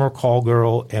 the former call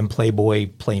girl and Playboy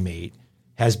playmate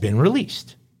has been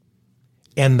released.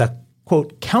 And the,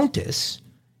 quote, Countess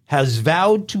has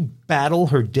vowed to battle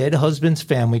her dead husband's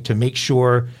family to make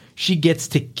sure she gets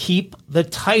to keep the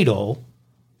title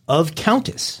of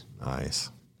Countess. Nice.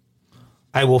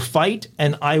 I will fight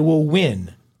and I will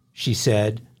win, she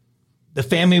said. The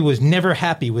family was never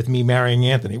happy with me marrying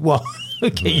Anthony. Well,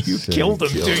 okay, you killed him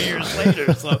 2 years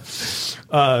later.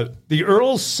 So, the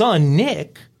Earl's son,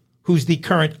 Nick, who's the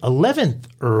current 11th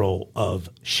Earl of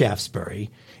Shaftesbury,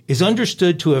 is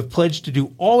understood to have pledged to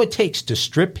do all it takes to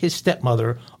strip his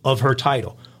stepmother of her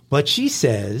title. But she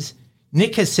says,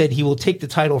 Nick has said he will take the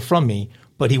title from me,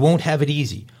 but he won't have it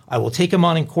easy. I will take him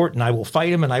on in court and I will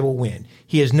fight him and I will win.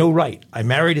 He has no right. I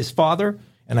married his father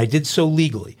and I did so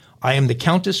legally. I am the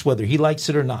Countess whether he likes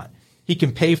it or not. He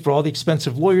can pay for all the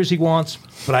expensive lawyers he wants,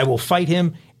 but I will fight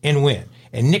him and win.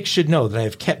 And Nick should know that I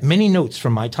have kept many notes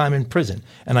from my time in prison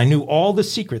and I knew all the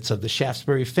secrets of the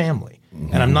Shaftesbury family.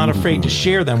 And I'm not afraid to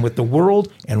share them with the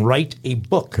world and write a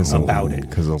book about it.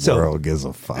 Because the world gives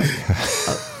a fuck.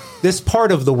 This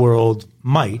part of the world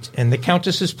might, and the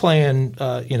Countess is playing,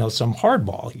 some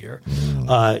hardball here.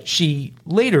 She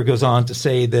later goes on to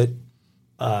say that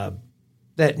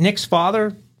that Nick's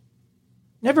father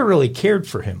never really cared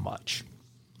for him much.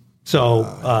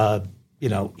 So,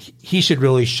 he should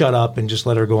really shut up and just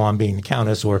let her go on being the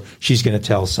Countess, or she's going to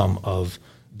tell some of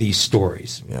these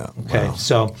stories. Yeah. Okay. Wow.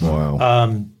 So,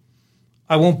 Wow.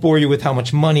 I won't bore you with how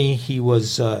much money he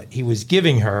was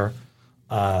giving her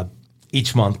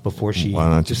each month before she Why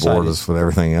don't you board us with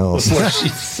everything else? Before she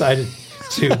decided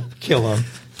to kill him.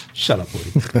 Shut up,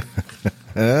 Woody.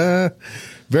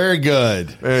 Very good.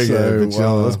 Very good.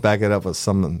 But, let's back it up with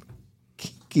some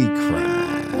kinky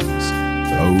crimes.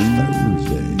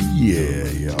 Thursday. Yeah,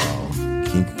 y'all.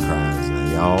 Kinky crimes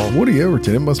now, y'all. Woody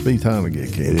Everton, it must be time to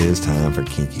get kinky. It is time for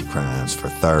kinky crimes for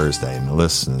Thursday. And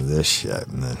listen to this shit.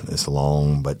 It's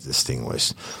long but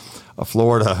distinguished. A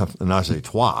Florida menage a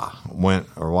trois went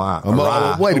or why?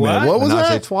 Wait a minute. What was menage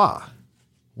that? a trois.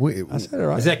 I said it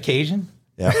right. Is that Cajun?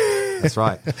 Yeah, that's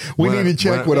right. We need to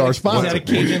check with our sponsor. Is that a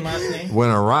Cajun last name?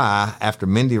 Went awry after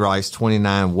Mindy Rice,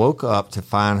 29, woke up to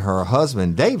find her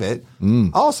husband, David,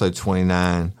 also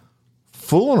 29,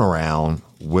 fooling around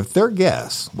with their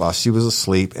guests while she was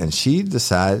asleep, and she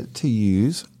decided to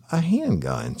use a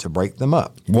handgun to break them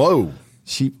up. Whoa.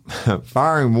 She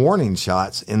firing warning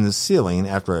shots in the ceiling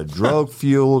after a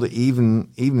drug-fueled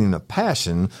evening of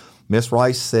passion. Miss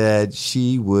Rice said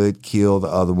she would kill the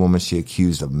other woman she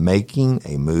accused of making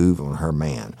a move on her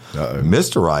man. Uh-oh.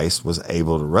 Mr. Rice was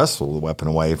able to wrestle the weapon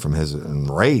away from his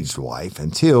enraged wife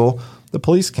until the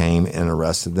police came and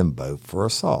arrested them both for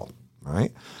assault.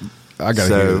 Right? I got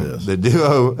to hear this. The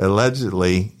duo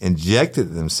allegedly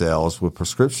injected themselves with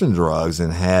prescription drugs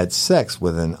and had sex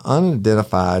with an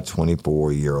unidentified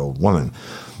 24-year-old woman.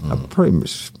 Pretty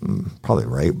much, probably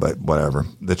rape, but whatever.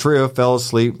 The trio fell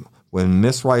asleep. When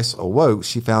Miss Rice awoke,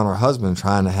 she found her husband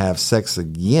trying to have sex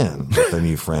again with a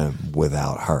new friend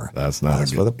without her. That's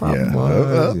what the problem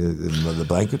was. The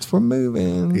blankets were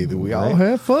moving. Either we all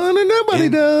have fun or nobody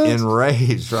does.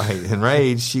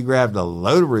 Enraged, she grabbed a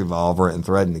loaded revolver and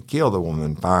threatened to kill the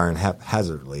woman, firing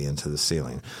haphazardly into the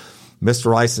ceiling. Mr.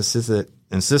 Rice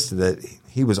insisted that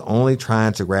he was only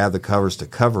trying to grab the covers to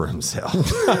cover himself.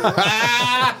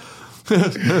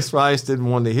 Miss Rice didn't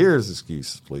want to hear his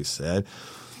excuses, police said.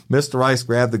 Mr. Rice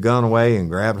grabbed the gun away and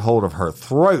grabbed hold of her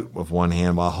throat with one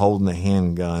hand while holding the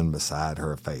handgun beside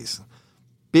her face.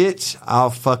 Bitch, I'll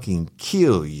fucking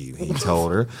kill you, he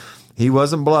told her. He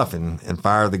wasn't bluffing and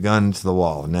fired the gun into the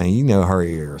wall. Now, you know her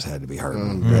ears had to be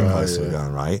hurting that close to the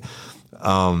gun, right?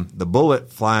 The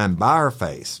bullet flying by her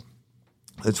face.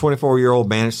 The 24-year-old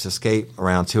managed to escape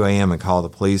around 2 a.m. and call the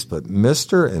police, but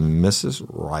Mr. and Mrs.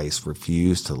 Rice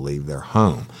refused to leave their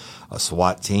home. A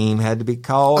SWAT team had to be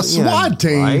called. A SWAT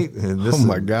team? Right? And this oh,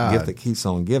 my God. A gift that keeps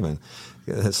on giving.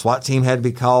 The SWAT team had to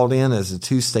be called in as the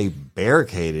two stayed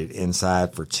barricaded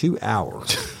inside for 2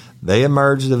 hours. They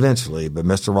emerged eventually, but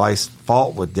Mr. Rice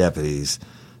fought with deputies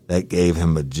that gave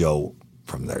him a jolt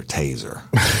from their taser.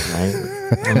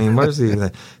 Right? I mean, where's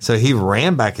the? So he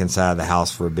ran back inside the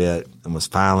house for a bit and was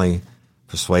finally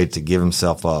persuaded to give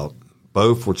himself up.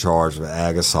 Both were charged with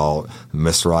ag assault.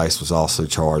 Mr. Rice was also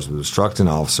charged with obstructing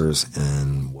officers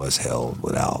and was held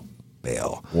without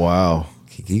bail. Wow.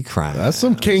 Kinky crimes. That's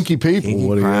some kinky people.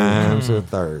 Kinky crimes of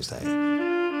Thursday.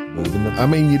 I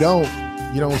mean, you don't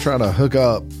try to hook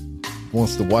up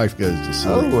once the wife goes to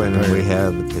sleep. Oh, and we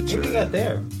have the picture. What do you got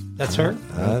there? That's her?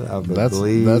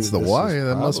 That's the wife.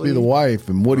 That must be the wife.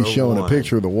 And Woody's showing a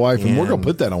picture of the wife. And we're going to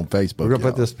put that on Facebook. We're going to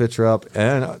put this picture up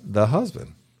and the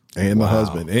husband. And the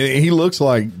husband. And he looks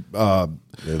like they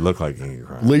look like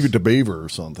Leave It to Beaver or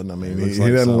something. I mean, he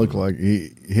doesn't look like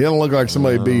he doesn't look like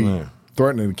somebody be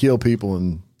threatening to kill people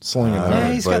and slinging them.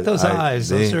 Yeah, he's got those eyes.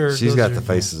 She's got the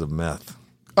faces of meth.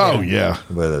 Oh yeah,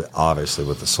 but obviously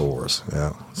with the sores.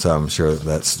 Yeah, so I'm sure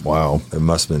that's wow. It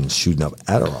must have been shooting up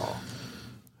Adderall.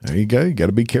 There you go. You got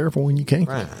to be careful when you can't.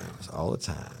 Crimes all the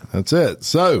time. That's it.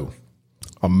 So,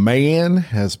 a man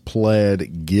has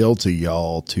pled guilty,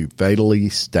 y'all, to fatally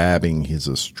stabbing his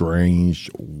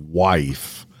estranged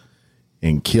wife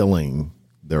and killing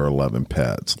their 11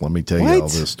 pets. Let me tell you all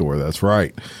this story. That's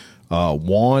right.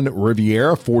 Juan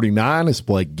Riviera, 49, has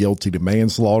pled guilty to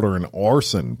manslaughter and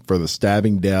arson for the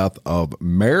stabbing death of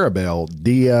Maribel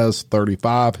Diaz,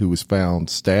 35, who was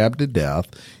found stabbed to death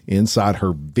inside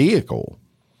her vehicle.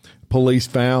 Police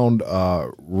found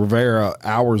Rivera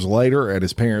hours later at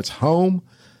his parents' home.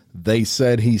 They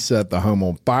said he set the home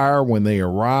on fire when they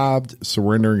arrived,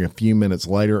 surrendering a few minutes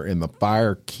later, and the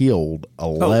fire killed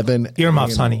 11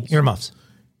 earmuffs, animals. Honey. Earmuffs.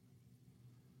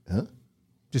 Huh?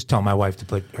 Just tell my wife to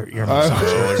put her earmuffs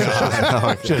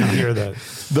on. Shouldn't hear that.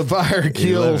 The fire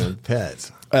killed 11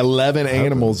 pets. 11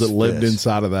 animals that lived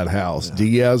inside of that house. Yeah.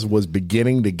 Diaz was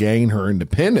beginning to gain her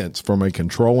independence from a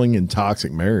controlling and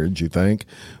toxic marriage, you think,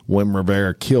 when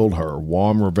Rivera killed her.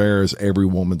 Juan Rivera's every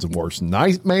woman's worst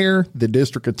nightmare, the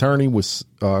district attorney was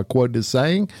quoted as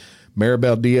saying.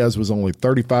 Maribel Diaz was only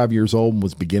 35 years old and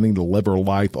was beginning to live her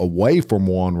life away from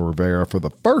Juan Rivera for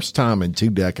the first time in 2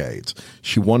 decades.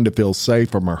 She wanted to feel safe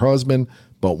from her husband,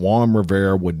 but Juan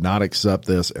Rivera would not accept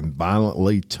this and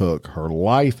violently took her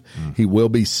life. He will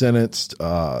be sentenced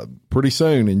pretty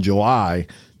soon in July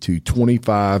to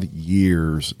 25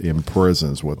 years in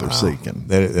prison is what they're seeking.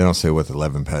 They don't say what the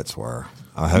 11 pets were.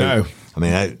 I hope. No. I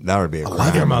mean, that would be a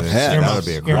crime. That would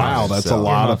be a crime. Wow, that's a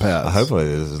lot of pets. Hopefully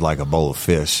this is like a bowl of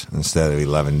fish instead of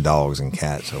 11 dogs and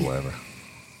cats or whatever.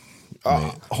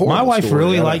 My wife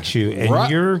really likes you,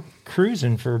 and you're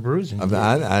cruising for a bruising.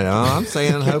 I'm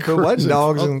saying I hope it wasn't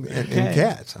dogs and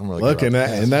cats. I'm really looking at,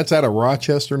 and that's out of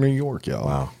Rochester, New York, y'all.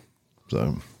 Wow.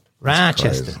 So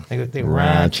Rochester. They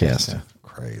Rochester.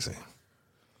 Crazy.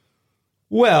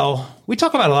 Well, we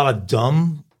talk about a lot of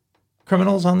dumb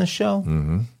criminals on this show.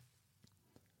 Mm-hmm.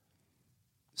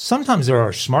 Sometimes there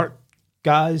are smart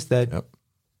guys that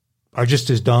are just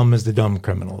as dumb as the dumb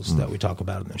criminals that we talk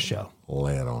about in this show.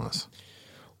 Lay it on us.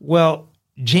 Well,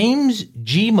 James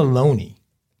G. Maloney,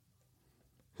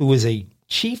 who was a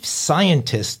chief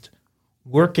scientist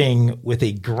working with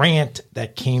a grant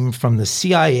that came from the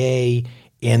CIA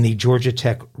and the Georgia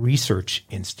Tech Research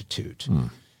Institute.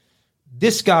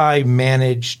 This guy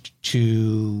managed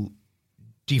to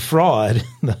defraud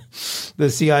the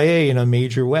CIA in a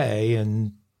major way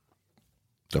and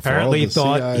apparently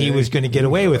thought he was going to get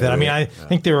away with it. I mean, I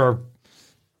think there are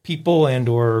people and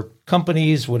or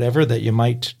companies, whatever, that you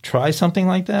might try something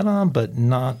like that on, but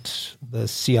not the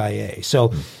CIA.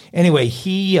 So anyway,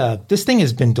 this thing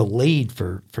has been delayed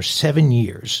for 7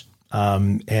 years.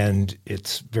 And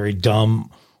it's very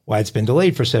dumb why it's been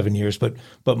delayed for 7 years. But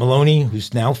Maloney,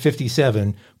 who's now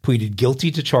 57, pleaded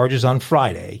guilty to charges on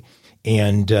Friday.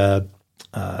 And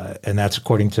that's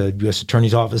according to U.S.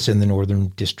 Attorney's Office in the Northern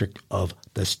District of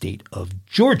the state of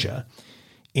Georgia.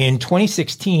 In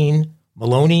 2016,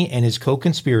 Maloney and his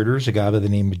co-conspirators, a guy by the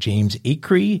name of James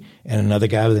Acree and another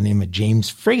guy by the name of James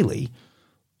Fraley,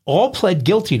 all pled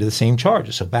guilty to the same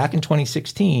charges. So back in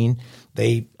 2016,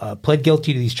 they pled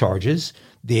guilty to these charges.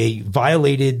 They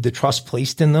violated the trust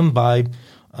placed in them by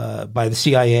the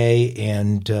CIA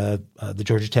and the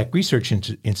Georgia Tech Research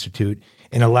Institute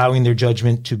in allowing their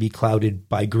judgment to be clouded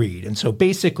by greed. And so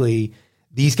basically,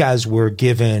 these guys were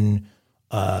given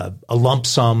a lump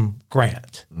sum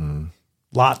grant,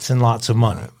 lots and lots of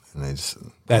money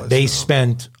that they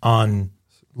spent on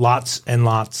lots and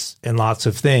lots and lots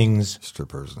of things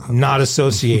strippers not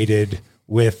associated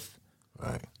with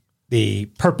the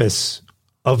purpose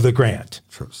of the grant.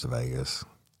 Trips to Vegas.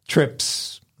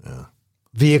 Trips,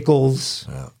 vehicles,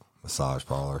 massage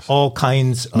parlors. All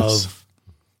kinds of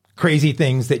crazy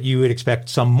things that you would expect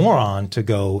some moron to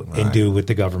go and do with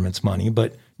the government's money.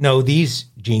 But no, these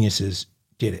geniuses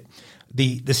did it.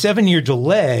 The 7-year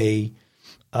delay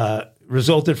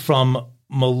resulted from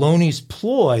Maloney's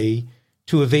ploy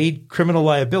to evade criminal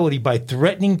liability by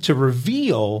threatening to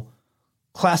reveal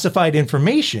classified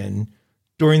information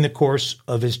during the course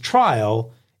of his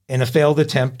trial in a failed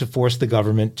attempt to force the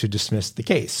government to dismiss the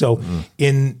case. So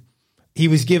he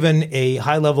was given a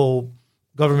high-level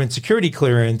government security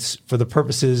clearance for the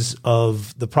purposes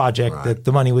of the project that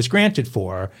the money was granted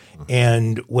for.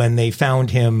 And when they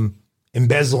found him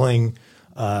embezzling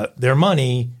their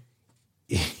money,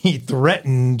 he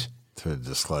threatened to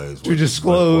disclose what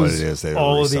it is they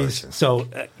all of these. So,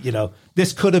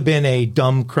 this could have been a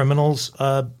dumb criminals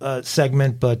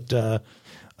segment, but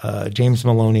James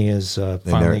Maloney is finally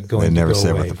going to go away. They never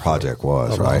said what the project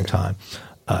was, a long time.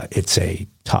 It's a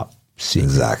top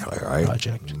secret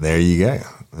project. There you go.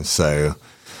 So,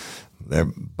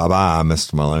 bye-bye,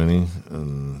 Mr. Maloney,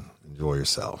 and enjoy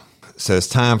yourself. So it's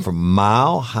time for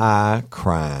Mile High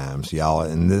Crimes, y'all.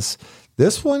 And this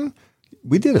one,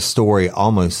 we did a story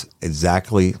almost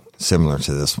exactly similar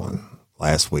to this one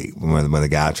last week when the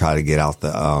guy tried to get out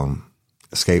the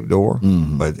escape door.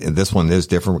 But this one is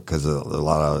different because a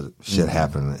lot of shit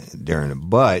happened during it.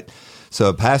 But so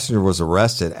a passenger was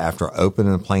arrested after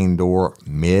opening a plane door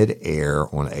mid-air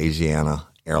on Asiana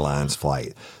Airlines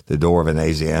flight. The door of an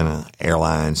Asiana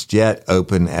Airlines jet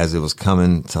opened as it was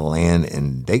coming to land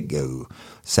in Daegu,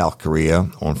 South Korea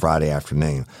on Friday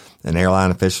afternoon. An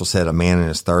airline official said a man in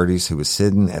his 30s who was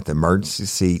sitting at the emergency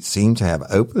seat seemed to have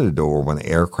opened the door when the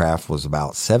aircraft was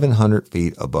about 700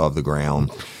 feet above the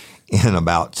ground in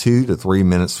about 2 to 3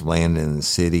 minutes from landing in the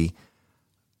city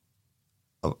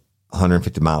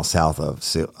 150 miles south of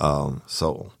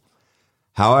Seoul.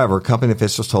 However, company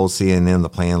officials told CNN the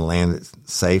plane landed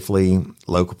safely.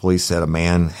 Local police said a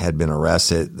man had been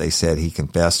arrested. They said he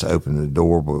confessed to opening the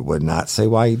door, but would not say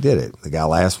why he did it. The guy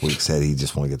last week said he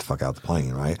just wanted to get the fuck out of the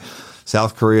plane, right?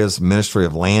 South Korea's Ministry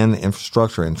of Land,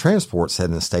 Infrastructure, and Transport said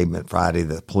in a statement Friday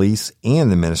that police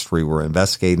and the ministry were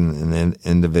investigating an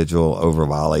individual over a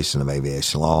violation of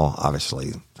aviation law,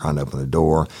 obviously trying to open the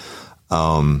door.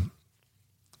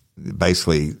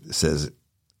 Basically says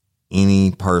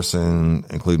any person,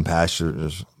 including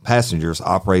passengers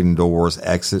operating doors,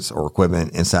 exits, or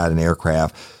equipment inside an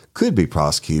aircraft could be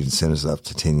prosecuted and sentenced up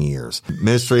to 10 years.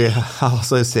 Ministry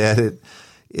also said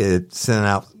it sent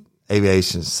out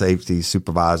aviation safety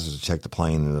supervisors to check the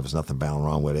plane, and there was nothing found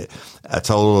wrong with it. A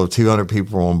total of 200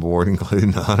 people were on board,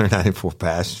 including 194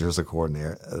 passengers, according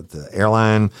to the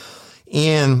airline.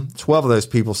 And 12 of those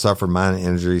people suffered minor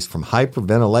injuries from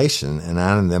hyperventilation, and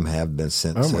 9 of them have been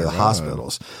sent to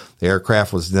hospitals. The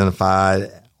aircraft was identified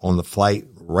on the Flight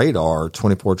Radar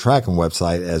 24 tracking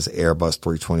website as Airbus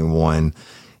 321,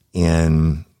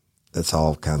 and it's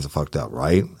all kinds of fucked up,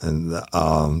 right? And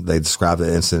they described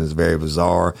the incident as very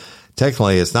bizarre.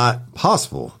 Technically, it's not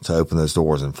possible to open those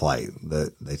doors in flight,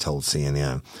 that they told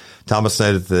CNN. Thomas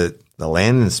noted that the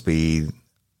landing speed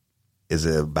is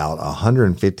about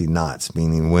 150 knots,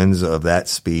 meaning winds of that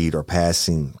speed are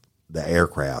passing the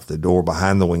aircraft. The door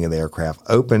behind the wing of the aircraft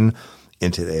open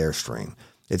into the airstream.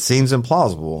 It seems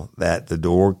implausible that the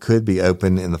door could be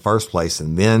open in the first place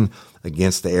and then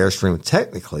against the airstream.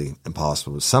 Technically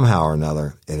impossible, but somehow or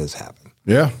another it has happened.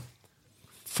 Yeah.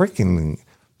 Freaking,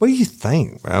 what do you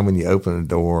think, right, when you open a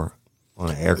door on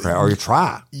an aircraft or you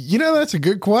try? You know, that's a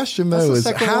good question, though. Is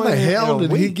how the hell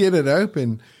did he get it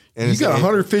open? And you got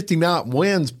 150 knot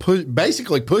winds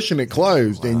basically pushing it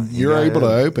closed, and you're able to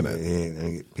open it.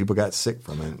 And people got sick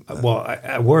from it. Well,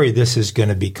 I worry this is going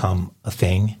to become a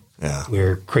thing. Yeah.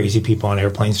 Where crazy people on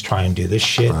airplanes try and do this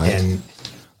shit. Right. And,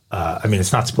 I mean,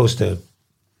 it's not supposed to,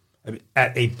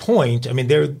 at a point, I mean,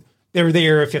 they're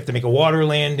there if you have to make a water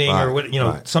landing or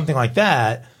what, something like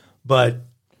that. But,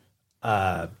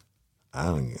 I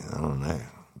don't know.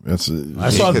 I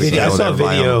saw a video. I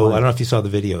don't know if you saw the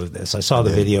video of this. I saw the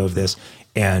video of this,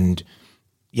 and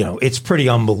it's pretty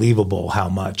unbelievable how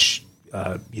much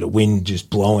wind just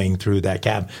blowing through that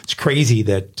cabin. It's crazy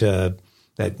that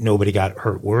nobody got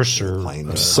hurt worse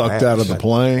or sucked out of the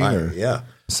plane. Right, yeah.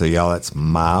 So y'all, that's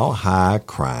Mile High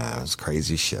Crimes.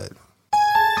 Crazy shit.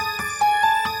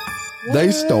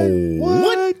 They stole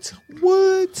what?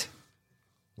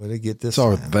 Where'd they get this? It's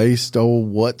our They Stole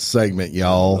What segment,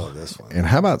 y'all. This one. And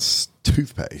how about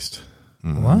toothpaste?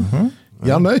 Mm-hmm.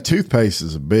 Y'all know toothpaste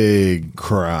is a big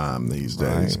crime these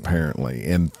days, apparently.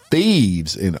 And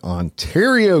thieves in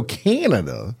Ontario,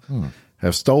 Canada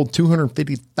have stole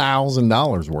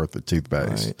 $250,000 worth of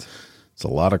toothpaste. Right. It's a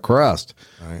lot of crust.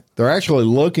 Right. They're actually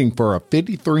looking for a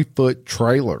 53-foot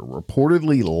trailer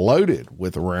reportedly loaded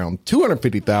with around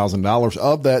 $250,000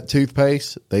 of that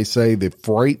toothpaste. They say the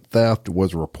freight theft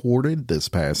was reported this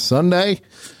past Sunday.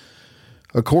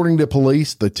 According to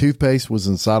police, the toothpaste was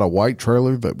inside a white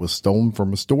trailer that was stolen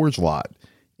from a storage lot.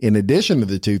 In addition to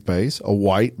the toothpaste, a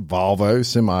white Volvo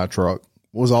semi-truck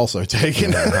was also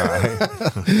taken.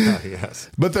 Yes.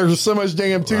 But there's so much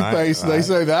damn toothpaste, they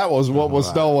say that was what was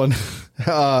stolen.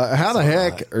 How the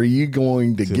heck are you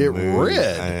going to get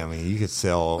rid? I mean, you could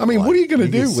sell. I mean, what are you going to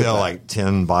do with sell that? like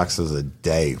 10 boxes a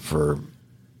day for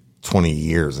 20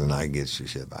 years and I get your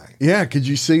shit back. Yeah, could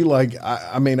you see, I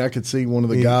could see one of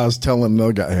the guys telling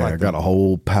another guy, hey, I got a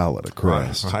whole pallet of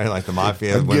crust. Right, like the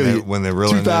mafia when they're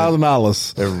rolling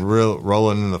 $2,000. They're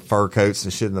rolling in the fur coats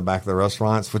and shit in the back of the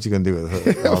restaurants. What you going to do with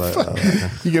it? All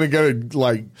that, you going to go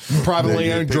to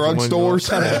privately owned drugstores?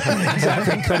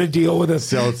 Exactly. Cut a deal with a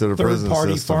sell it to the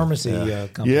third-party system. pharmacy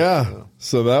company. Yeah,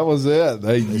 so that was it.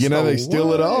 They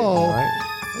steal it all. Right.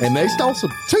 And they stole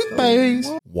some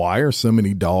toothpaste. Why are so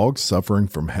many dogs suffering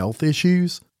from health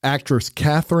issues? Actress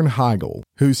Katherine Heigl,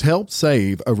 who's helped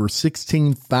save over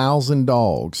 16,000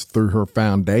 dogs through her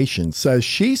foundation, says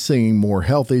she's seeing more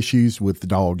health issues with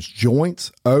dogs'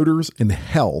 joints, odors, and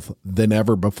health than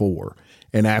ever before.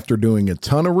 And after doing a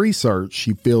ton of research,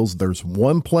 she feels there's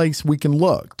one place we can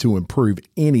look to improve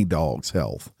any dog's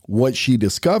health. What she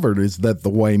discovered is that the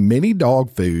way many dog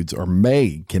foods are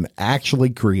made can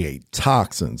actually create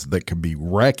toxins that could be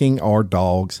wrecking our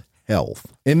dog's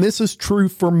health. And this is true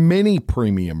for many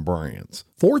premium brands.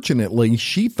 Fortunately,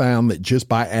 she found that just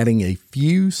by adding a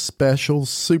few special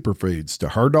superfoods to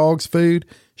her dog's food,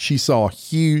 she saw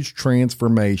huge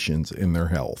transformations in their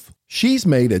health. She's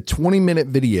made a 20-minute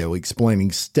video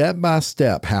explaining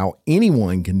step-by-step how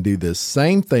anyone can do this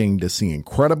same thing to see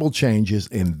incredible changes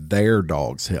in their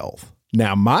dog's health.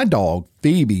 Now, my dog,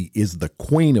 Phoebe, is the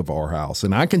queen of our house,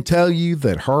 and I can tell you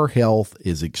that her health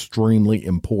is extremely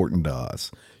important to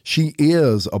us. She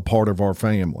is a part of our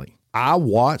family. I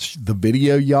watched the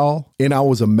video, y'all, and I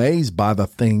was amazed by the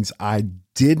things I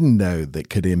didn't know that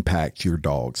could impact your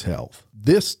dog's health.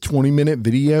 This 20-minute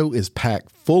video is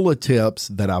packed full of tips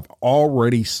that I've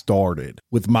already started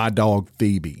with my dog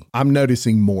Phoebe. I'm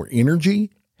noticing more energy,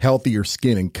 healthier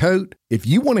skin and coat. If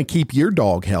you want to keep your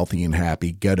dog healthy and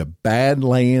happy, go to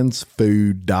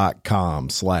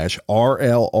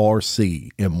badlandsfood.com/RLRC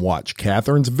and watch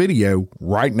Catherine's video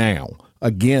right now.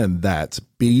 Again, that's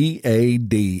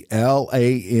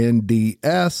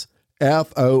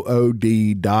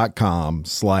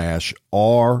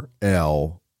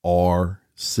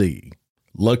badlandsfood.com/RLRC.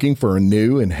 Looking for a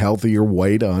new and healthier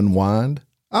way to unwind?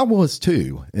 I was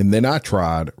too, and then I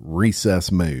tried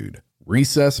Recess Mood.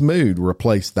 Recess Mood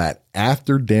replaced that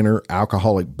after-dinner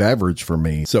alcoholic beverage for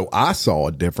me, so I saw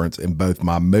a difference in both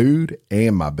my mood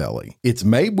and my belly. It's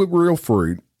made with real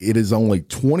fruit. It is only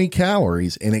 20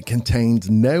 calories and it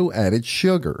contains no added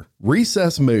sugar.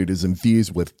 Recess Mood is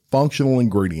infused with functional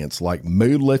ingredients like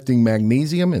mood-lifting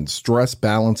magnesium and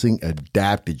stress-balancing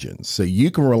adaptogens, so you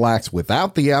can relax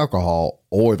without the alcohol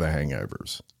or the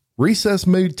hangovers. Recess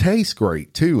Mood tastes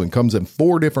great too and comes in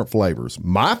 4 different flavors.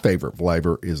 My favorite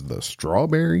flavor is the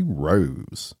strawberry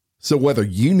rose. So whether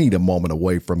you need a moment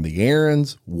away from the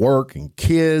errands, work, and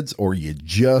kids, or you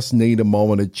just need a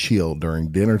moment of chill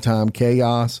during dinner time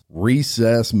chaos,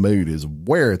 Recess Mood is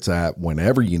where it's at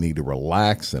whenever you need to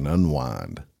relax and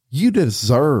unwind. You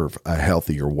deserve a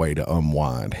healthier way to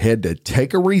unwind. Head to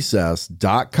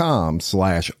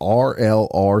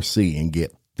takearecess.com/RLRC and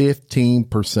get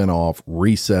 15% off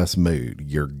Recess Mood,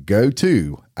 your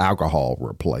go-to alcohol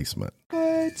replacement.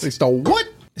 It's the what?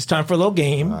 It's time for a little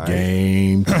game. Right.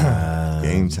 Game time.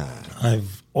 Game time.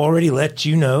 I've already let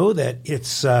you know that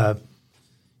it's a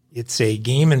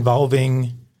game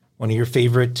involving one of your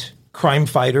favorite crime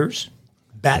fighters,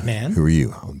 Batman. Who are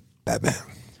you? I'm Batman.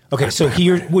 Okay, so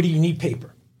here, what do you need?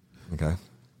 Paper. Okay.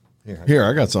 Here,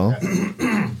 I got some.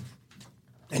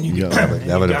 And you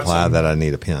That would imply that I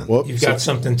need a pen. Whoops. You've got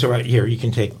something to write here. You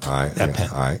can take All right. that Okay. pen.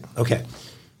 All right. Okay.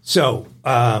 So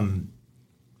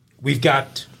we've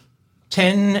got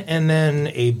 10 and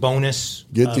then a bonus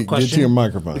question. Get to your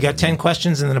microphone. We got 10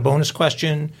 questions and then a bonus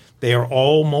question. They are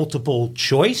all multiple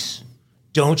choice.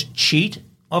 Don't cheat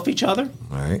off each other.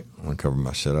 All right. I'm going to cover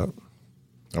my shit up.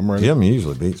 I'm ready. Jim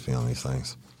usually beats me on these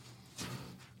things.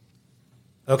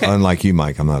 Okay. Unlike you,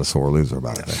 Mike, I'm not a sore loser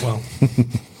about it. Well,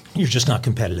 you're just not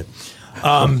competitive.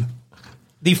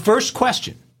 The first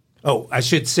question. Oh, I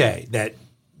should say that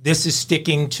this is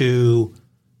sticking to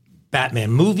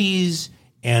Batman movies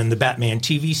and the Batman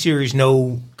TV series.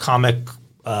 No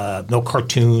no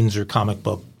cartoons or comic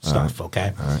book stuff. All right.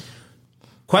 Okay. All right.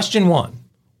 Question 1.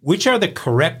 Which are the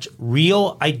correct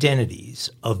real identities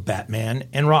of Batman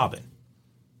and Robin?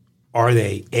 Are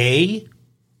they A,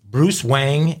 Bruce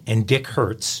Wayne and Dick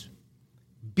Hertz,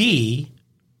 B,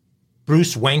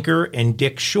 Bruce Wanker and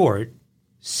Dick Short,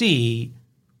 C,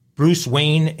 Bruce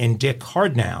Wayne and Dick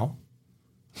Hardnow,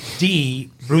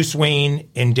 D, Bruce Wayne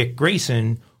and Dick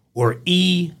Grayson, or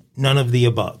E, none of the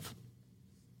above?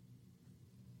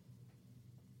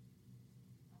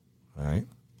 All right.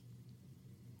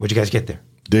 What'd you guys get there?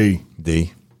 D.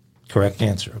 D. Correct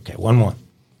answer. Okay, 1-1.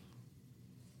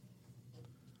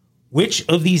 Which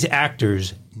of these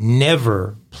actors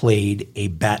never played a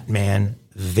Batman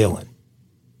villain?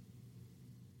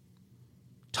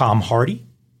 Tom Hardy,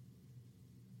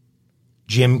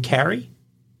 Jim Carrey,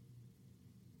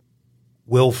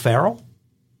 Will Ferrell,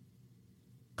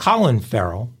 Colin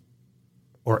Farrell,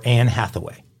 or Anne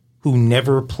Hathaway, who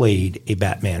never played a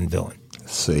Batman villain?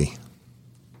 C.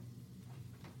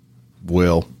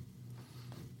 Will.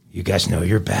 You guys know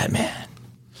you're Batman.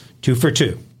 2 for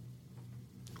 2.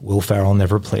 Will Ferrell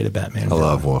never played a Batman I villain.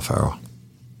 love Will Ferrell.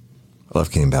 I love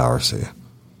Kenny Bowers too.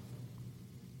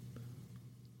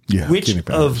 Yeah. Kenny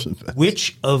Powers.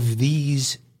 Which of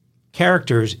these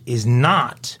characters is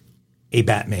not a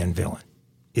Batman villain?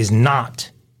 Is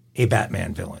not a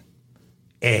Batman villain?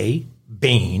 A,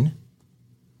 Bane,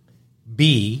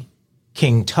 B,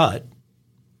 King Tut,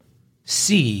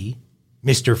 C,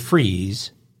 Mr.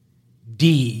 Freeze,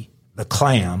 D, the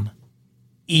Clam,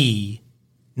 E,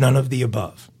 none of the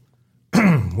above.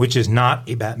 Which is not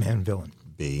a Batman villain?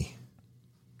 B.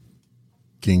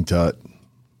 King Tut.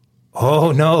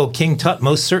 Oh, no, King Tut,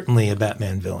 most certainly a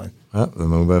Batman villain. Oh,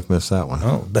 then we both missed that one.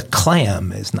 Oh, the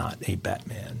Clam is not a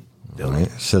Batman villain.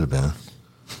 Right. Should have been.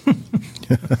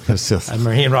 It's just, I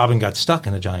remember he and Robin got stuck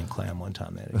in a giant clam one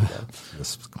time. They had to get out.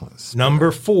 this-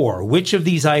 Number 4, which of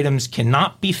these items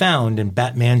cannot be found in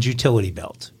Batman's utility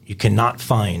belt? You cannot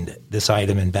find this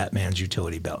item in Batman's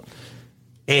utility belt.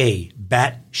 A,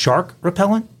 bat shark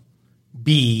repellent,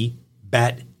 B,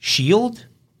 bat shield,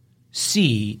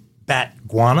 C, bat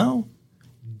guano,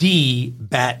 D,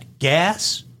 bat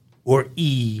gas, or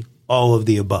E, all of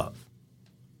the above?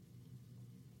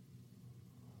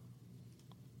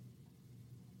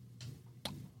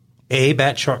 A,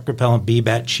 bat shark repellent, B,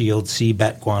 bat shield, C,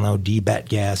 bat guano, D, bat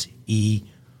gas, E,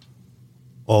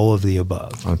 all of the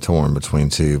above. I'm torn between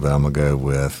two, but I'm going to go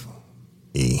with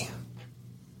E.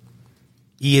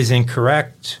 E is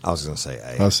incorrect. I was going to say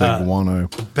A. I said guano.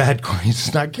 Bat guano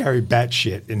does not carry bat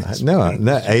shit in its No,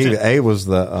 A was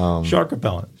the shark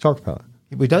repellent. shark repellent.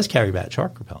 He does carry bat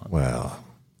shark repellent. Well,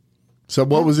 So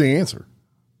what was the answer?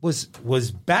 Was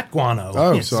bat guano.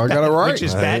 Oh, Yes, so I got it right. Which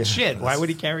is bat shit. Why would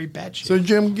he carry bat shit? So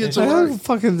Jim gets so it how the right.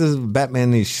 fuck does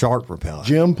Batman need shark repellent?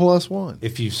 Jim +1.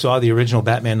 If you saw the original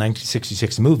Batman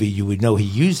 1966 movie, you would know he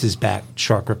used his bat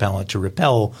shark repellent to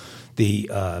repel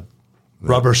the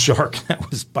rubber shark that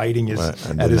was biting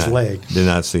at his leg. Did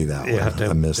not see that one.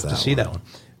 I missed that to see that one.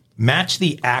 Match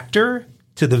the actor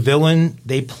to the villain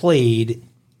they played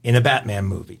in a Batman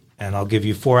movie. And I'll give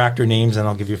you 4 actor names and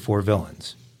I'll give you 4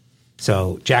 villains.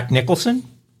 So Jack Nicholson,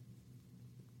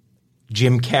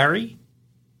 Jim Carrey,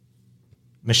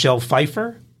 Michelle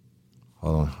Pfeiffer.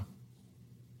 Hold on.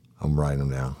 I'm writing them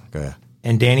down. Go ahead.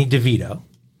 And Danny DeVito.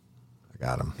 I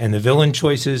got them. And the villain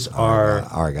choices are...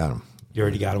 I already got them. You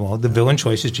already got them all. The villain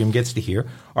choices, Jim gets to hear,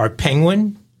 are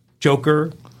Penguin,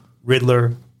 Joker,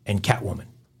 Riddler, and Catwoman.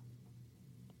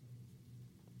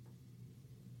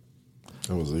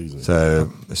 That was easy.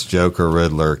 So it's Joker,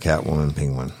 Riddler, Catwoman,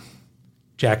 Penguin.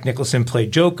 Jack Nicholson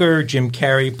played Joker. Jim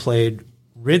Carrey played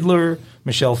Riddler.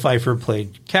 Michelle Pfeiffer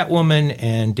played Catwoman.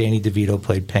 And Danny DeVito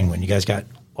played Penguin. You guys got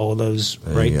all those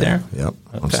right there? Yep.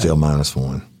 Okay. I'm still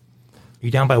 -1. Are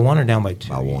you down by 1 or down by 2?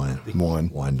 By 1. 1.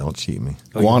 1. Don't cheat me.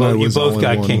 Oh, you both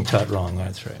got King Tut wrong.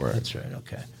 That's right. That's right.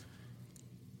 Okay.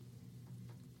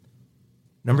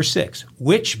 Number 6.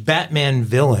 Which Batman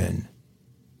villain,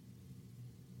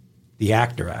 the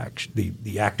actor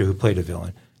who played a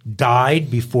villain,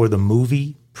 died before the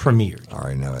movie premiered? I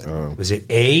already know it. Was it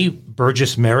A,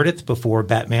 Burgess Meredith before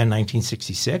Batman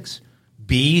 1966?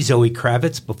 B, Zoe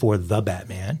Kravitz before The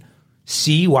Batman?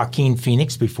 C, Joaquin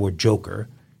Phoenix before Joker?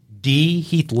 D,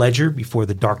 Heath Ledger before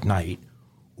The Dark Knight?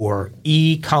 Or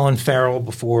E, Colin Farrell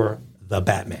before The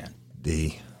Batman?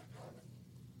 D.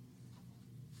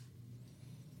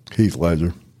 Heath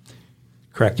Ledger.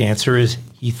 Correct answer is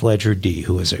Heath Ledger, D,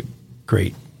 who is a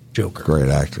great Joker. Great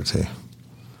actor, too.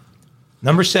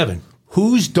 Number 7.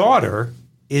 Whose daughter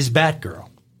is Batgirl?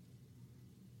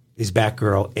 Is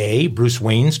Batgirl A, Bruce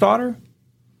Wayne's daughter?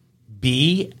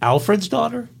 B, Alfred's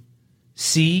daughter?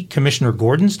 C, Commissioner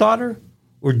Gordon's daughter?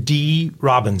 Or D,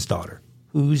 Robin's daughter?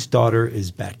 Whose daughter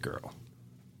is Batgirl?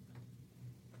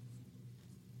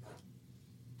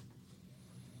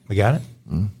 We got it?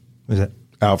 Mm-hmm. What is it?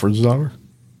 Alfred's daughter?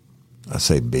 I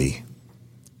say B.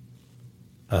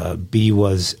 B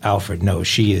was Alfred. No,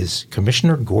 she is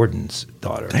Commissioner Gordon's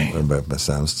daughter. But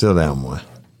I'm still down 1.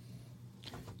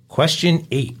 Question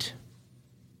 8.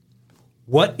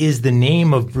 What is the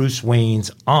name of Bruce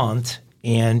Wayne's aunt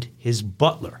and his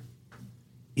butler?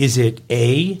 Is it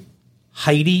A,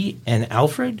 Heidi and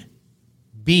Alfred?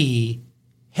 B,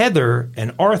 Heather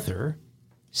and Arthur?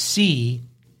 C,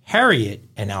 Harriet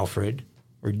and Alfred?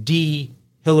 Or D,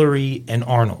 Hillary and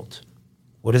Arnold?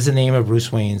 What is the name of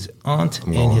Bruce Wayne's aunt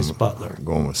and his butler? I'm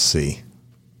going with C.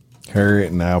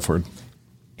 Harriet and Alfred.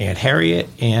 And Harriet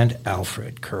and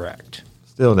Alfred, correct.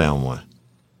 Still down 1.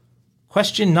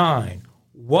 Question 9.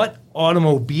 What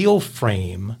automobile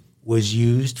frame was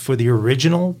used for the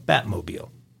original Batmobile?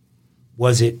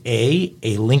 Was it A,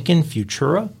 Lincoln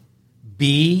Futura,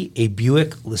 B, a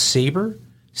Buick LeSabre,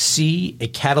 C, a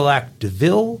Cadillac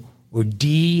DeVille, or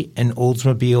D, an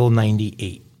Oldsmobile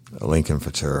 98? A Lincoln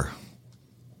Futura.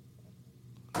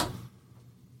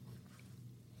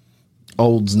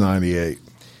 Olds 98.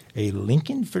 A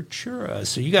Lincoln Futura.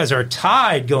 So you guys are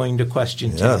tied going to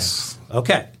question 10. Yes.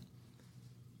 Okay.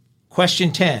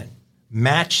 Question 10.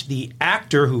 Match the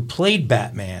actor who played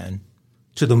Batman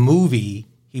to the movie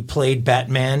he played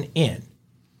Batman in.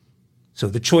 So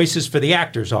the choices for the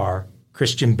actors are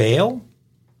Christian Bale,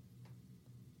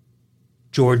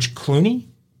 George Clooney,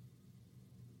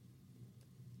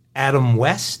 Adam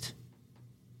West,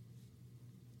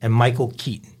 and Michael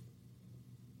Keaton.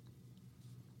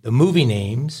 The movie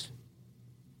names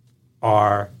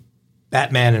are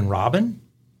Batman and Robin,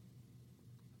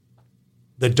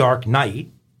 The Dark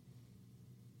Knight,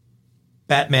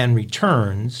 Batman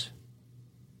Returns,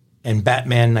 and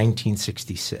Batman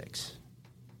 1966.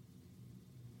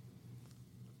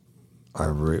 I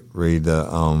read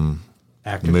the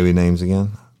Actors. movie names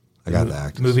again. I got the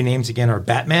actors. Movie names again are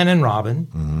Batman and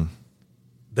Robin,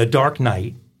 The Dark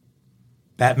Knight,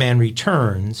 Batman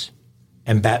Returns,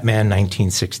 and Batman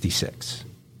 1966.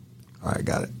 All right,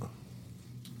 got it.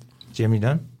 Jim, you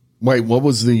done? Wait, what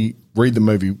was read the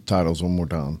movie titles one more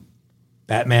time.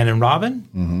 Batman and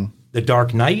Robin, The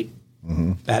Dark Knight,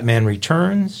 Batman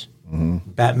Returns,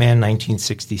 Batman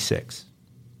 1966.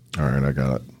 All right, I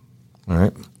got it. All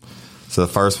right. So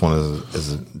the first one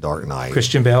is Dark Knight.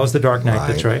 Christian Bale is The Dark Knight,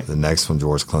 that's right. The next one,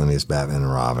 George Clooney, is Batman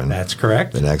and Robin. That's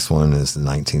correct. The next one is the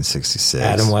 1966.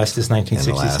 Adam West is 1966.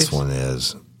 And the last one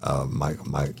is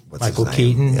what's Michael his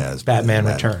name? Keaton, Yeah, it's Batman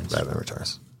Returns. Batman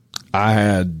Returns. I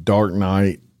had Dark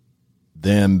Knight,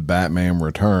 then Batman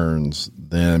Returns,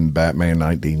 then Batman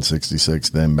 1966,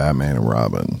 then Batman and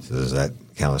Robin. So does that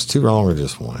count as 2 wrong or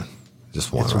just 1?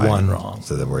 Just 1, It's right? 1 wrong.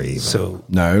 So then we're even. So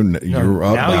No, you're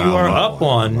up. now you are up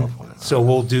one. one. So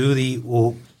we'll do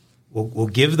We'll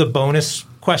give the bonus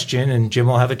question, and Jim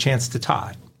will have a chance to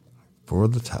tie. For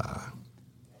the tie.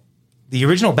 The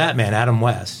original Batman, Adam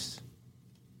West,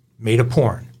 made a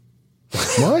porn.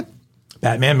 What?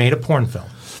 Batman made a porn film.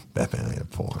 Batman made a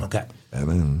porn. Okay.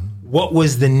 Batman. What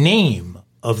was the name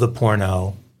of the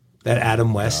porno that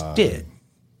Adam West did?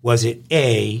 Was it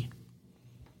A,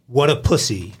 What a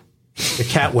Pussy, the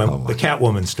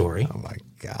Catwoman story? Oh, my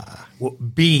God.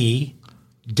 B,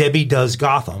 Debbie Does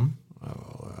Gotham.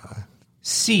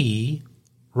 C,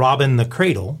 Robin the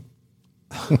Cradle.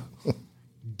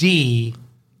 D,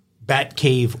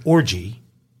 Batcave Orgy.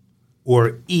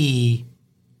 Or E,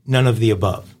 none of the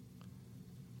above.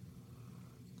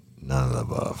 None of the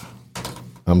above.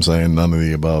 I'm saying none of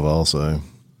the above also.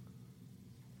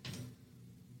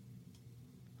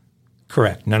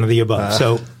 Correct. None of the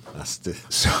above.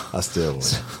 I still win.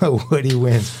 So Woody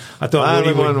wins. I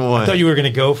thought you were going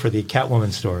to go for the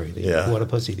Catwoman story. What a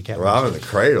Pussy, the Catwoman Robin story. the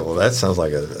Cradle. That sounds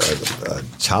like a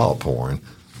child porn.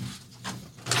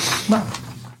 Well,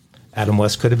 Adam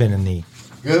West could have been in the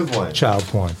Good one. child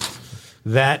porn.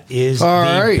 That is All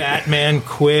the right. Batman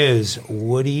quiz.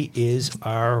 Woody is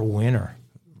our winner.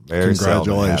 Very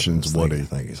Congratulations, seldom Woody. happens.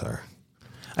 Thank you, sir.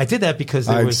 I did that because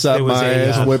there I'd was suck my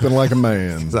ass whipping like a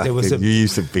man. There was you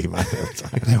used to beat my head.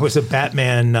 there was a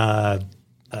Batman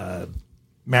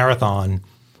marathon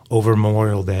over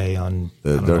Memorial Day on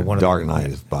The Dark Knight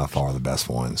is by far the best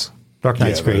ones. Dark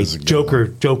Knight's Yeah, that great. is a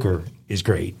good Joker is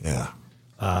great. Yeah.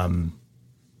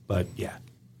 But yeah,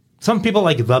 some people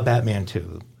like the Batman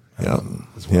too.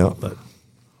 As well. But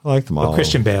I like them all.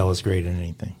 Christian Bale is great in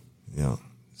anything. Yeah.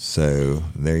 So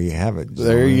there you have it.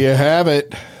 There you have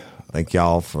it. Thank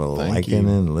y'all for liking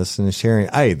and listening and sharing.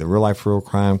 Hey, the Real Life Real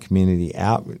Crime Community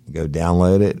app, go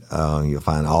download it. You'll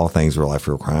find all things Real Life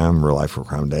Real Crime, Real Life Real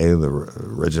Crime Day, the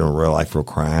original Real Life Real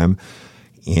Crime.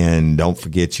 And don't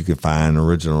forget you can find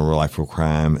original Real Life Real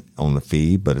Crime on the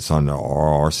feed, but it's on the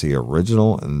RLRC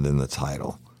original and then the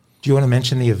title. Do you want to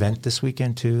mention the event this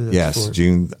weekend too? Yes,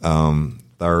 June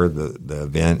 3rd. The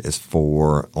event is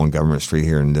on Government Street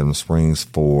here in Denham Springs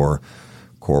for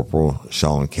Corporal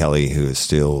Sean Kelly, who is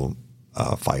still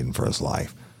fighting for his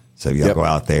life. So y'all go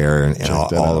out there, and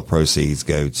all the proceeds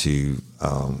go to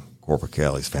Corporal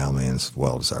Kelly's family, and it's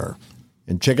well deserved.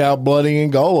 And check out Bloody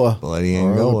Angola. Bloody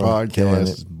Angola.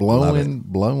 Podcast.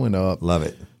 Blowing up. Love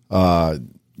it.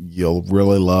 You'll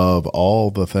really love all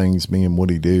the things me and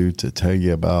Woody do to tell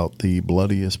you about the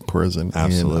bloodiest prison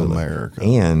in America.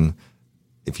 And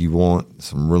if you want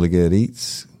some really good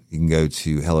eats, you can go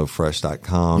to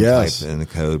HelloFresh.com. Yes. Type in the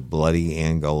code Bloody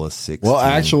Angola 16. Well,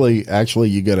 actually,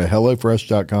 you go to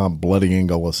HelloFresh.com, Bloody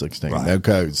Angola 16. Right. No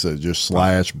code. So just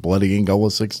 / Bloody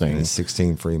Angola 16. And it's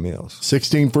 16 free meals.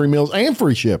 16 free meals and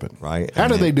free shipping. Right. How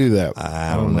do they do that?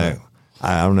 I don't know.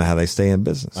 I don't know how they stay in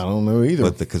business. I don't know either.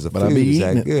 But because the food is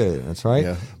that good. That's right.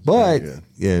 Yeah, but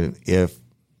if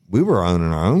we were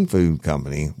owning our own food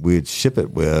company, we'd ship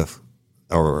it with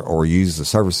or use the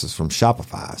services from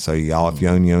Shopify. So y'all, if you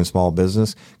own your own small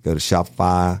business, go to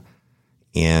Shopify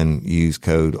and use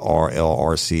code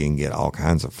RLRC and get all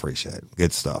kinds of free shit.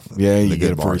 Good stuff. Yeah, you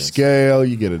get a free scale.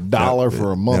 You get $1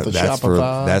 for a month of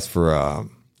Shopify. That's for our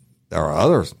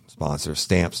other sponsor,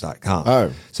 Stamps.com.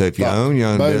 Oh, so if you own your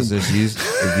own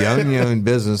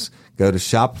business, go to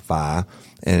Shopify,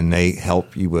 and they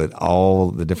help you with all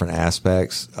the different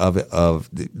aspects of it.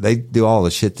 They do all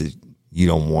the shit that you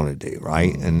don't want to do,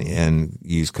 right? And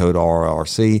use code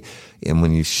RLRC. And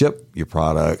when you ship your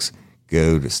products,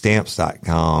 go to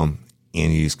Stamps.com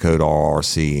and use code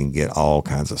RLRC and get all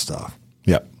kinds of stuff.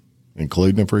 Yep,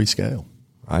 including a free scale.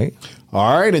 Right?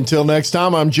 All right, until next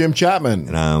time, I'm Jim Chapman.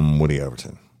 And I'm Woody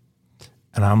Overton.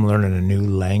 And I'm learning a new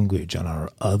language on our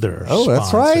other sponsor,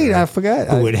 that's right. I forgot.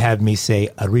 Who would have me say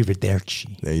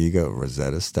arrivederci. There you go,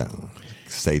 Rosetta Stone.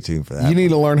 Stay tuned for that. You need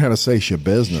to learn how to say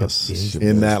shabusiness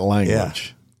in that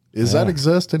language. Yeah. Does that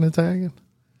exist in Italian?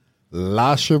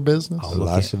 Lascia business?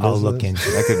 I'll look into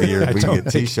it. That could be your we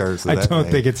get t-shirts. I don't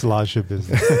think it's lascia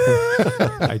business.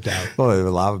 I doubt. Well, it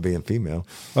would love being female.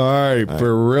 All right.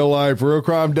 For Real Life, Real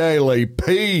Crime Daily,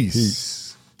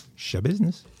 peace.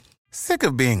 Shabusiness. Sick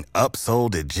of being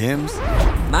upsold at gyms?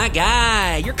 My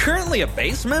guy, you're currently a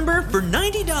base member? For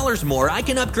 $90 more, I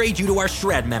can upgrade you to our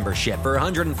Shred membership. For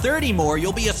 $130 more,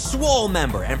 you'll be a Swole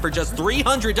member. And for just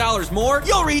 $300 more,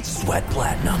 you'll reach Sweat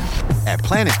Platinum. At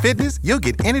Planet Fitness, you'll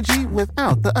get energy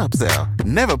without the upsell.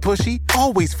 Never pushy,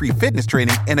 always free fitness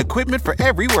training and equipment for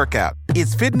every workout.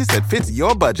 It's fitness that fits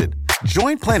your budget.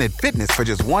 Join Planet Fitness for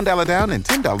just $1 down and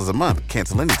 $10 a month.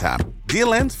 Cancel anytime.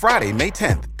 Deal ends Friday, May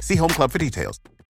 10th. See Home Club for details.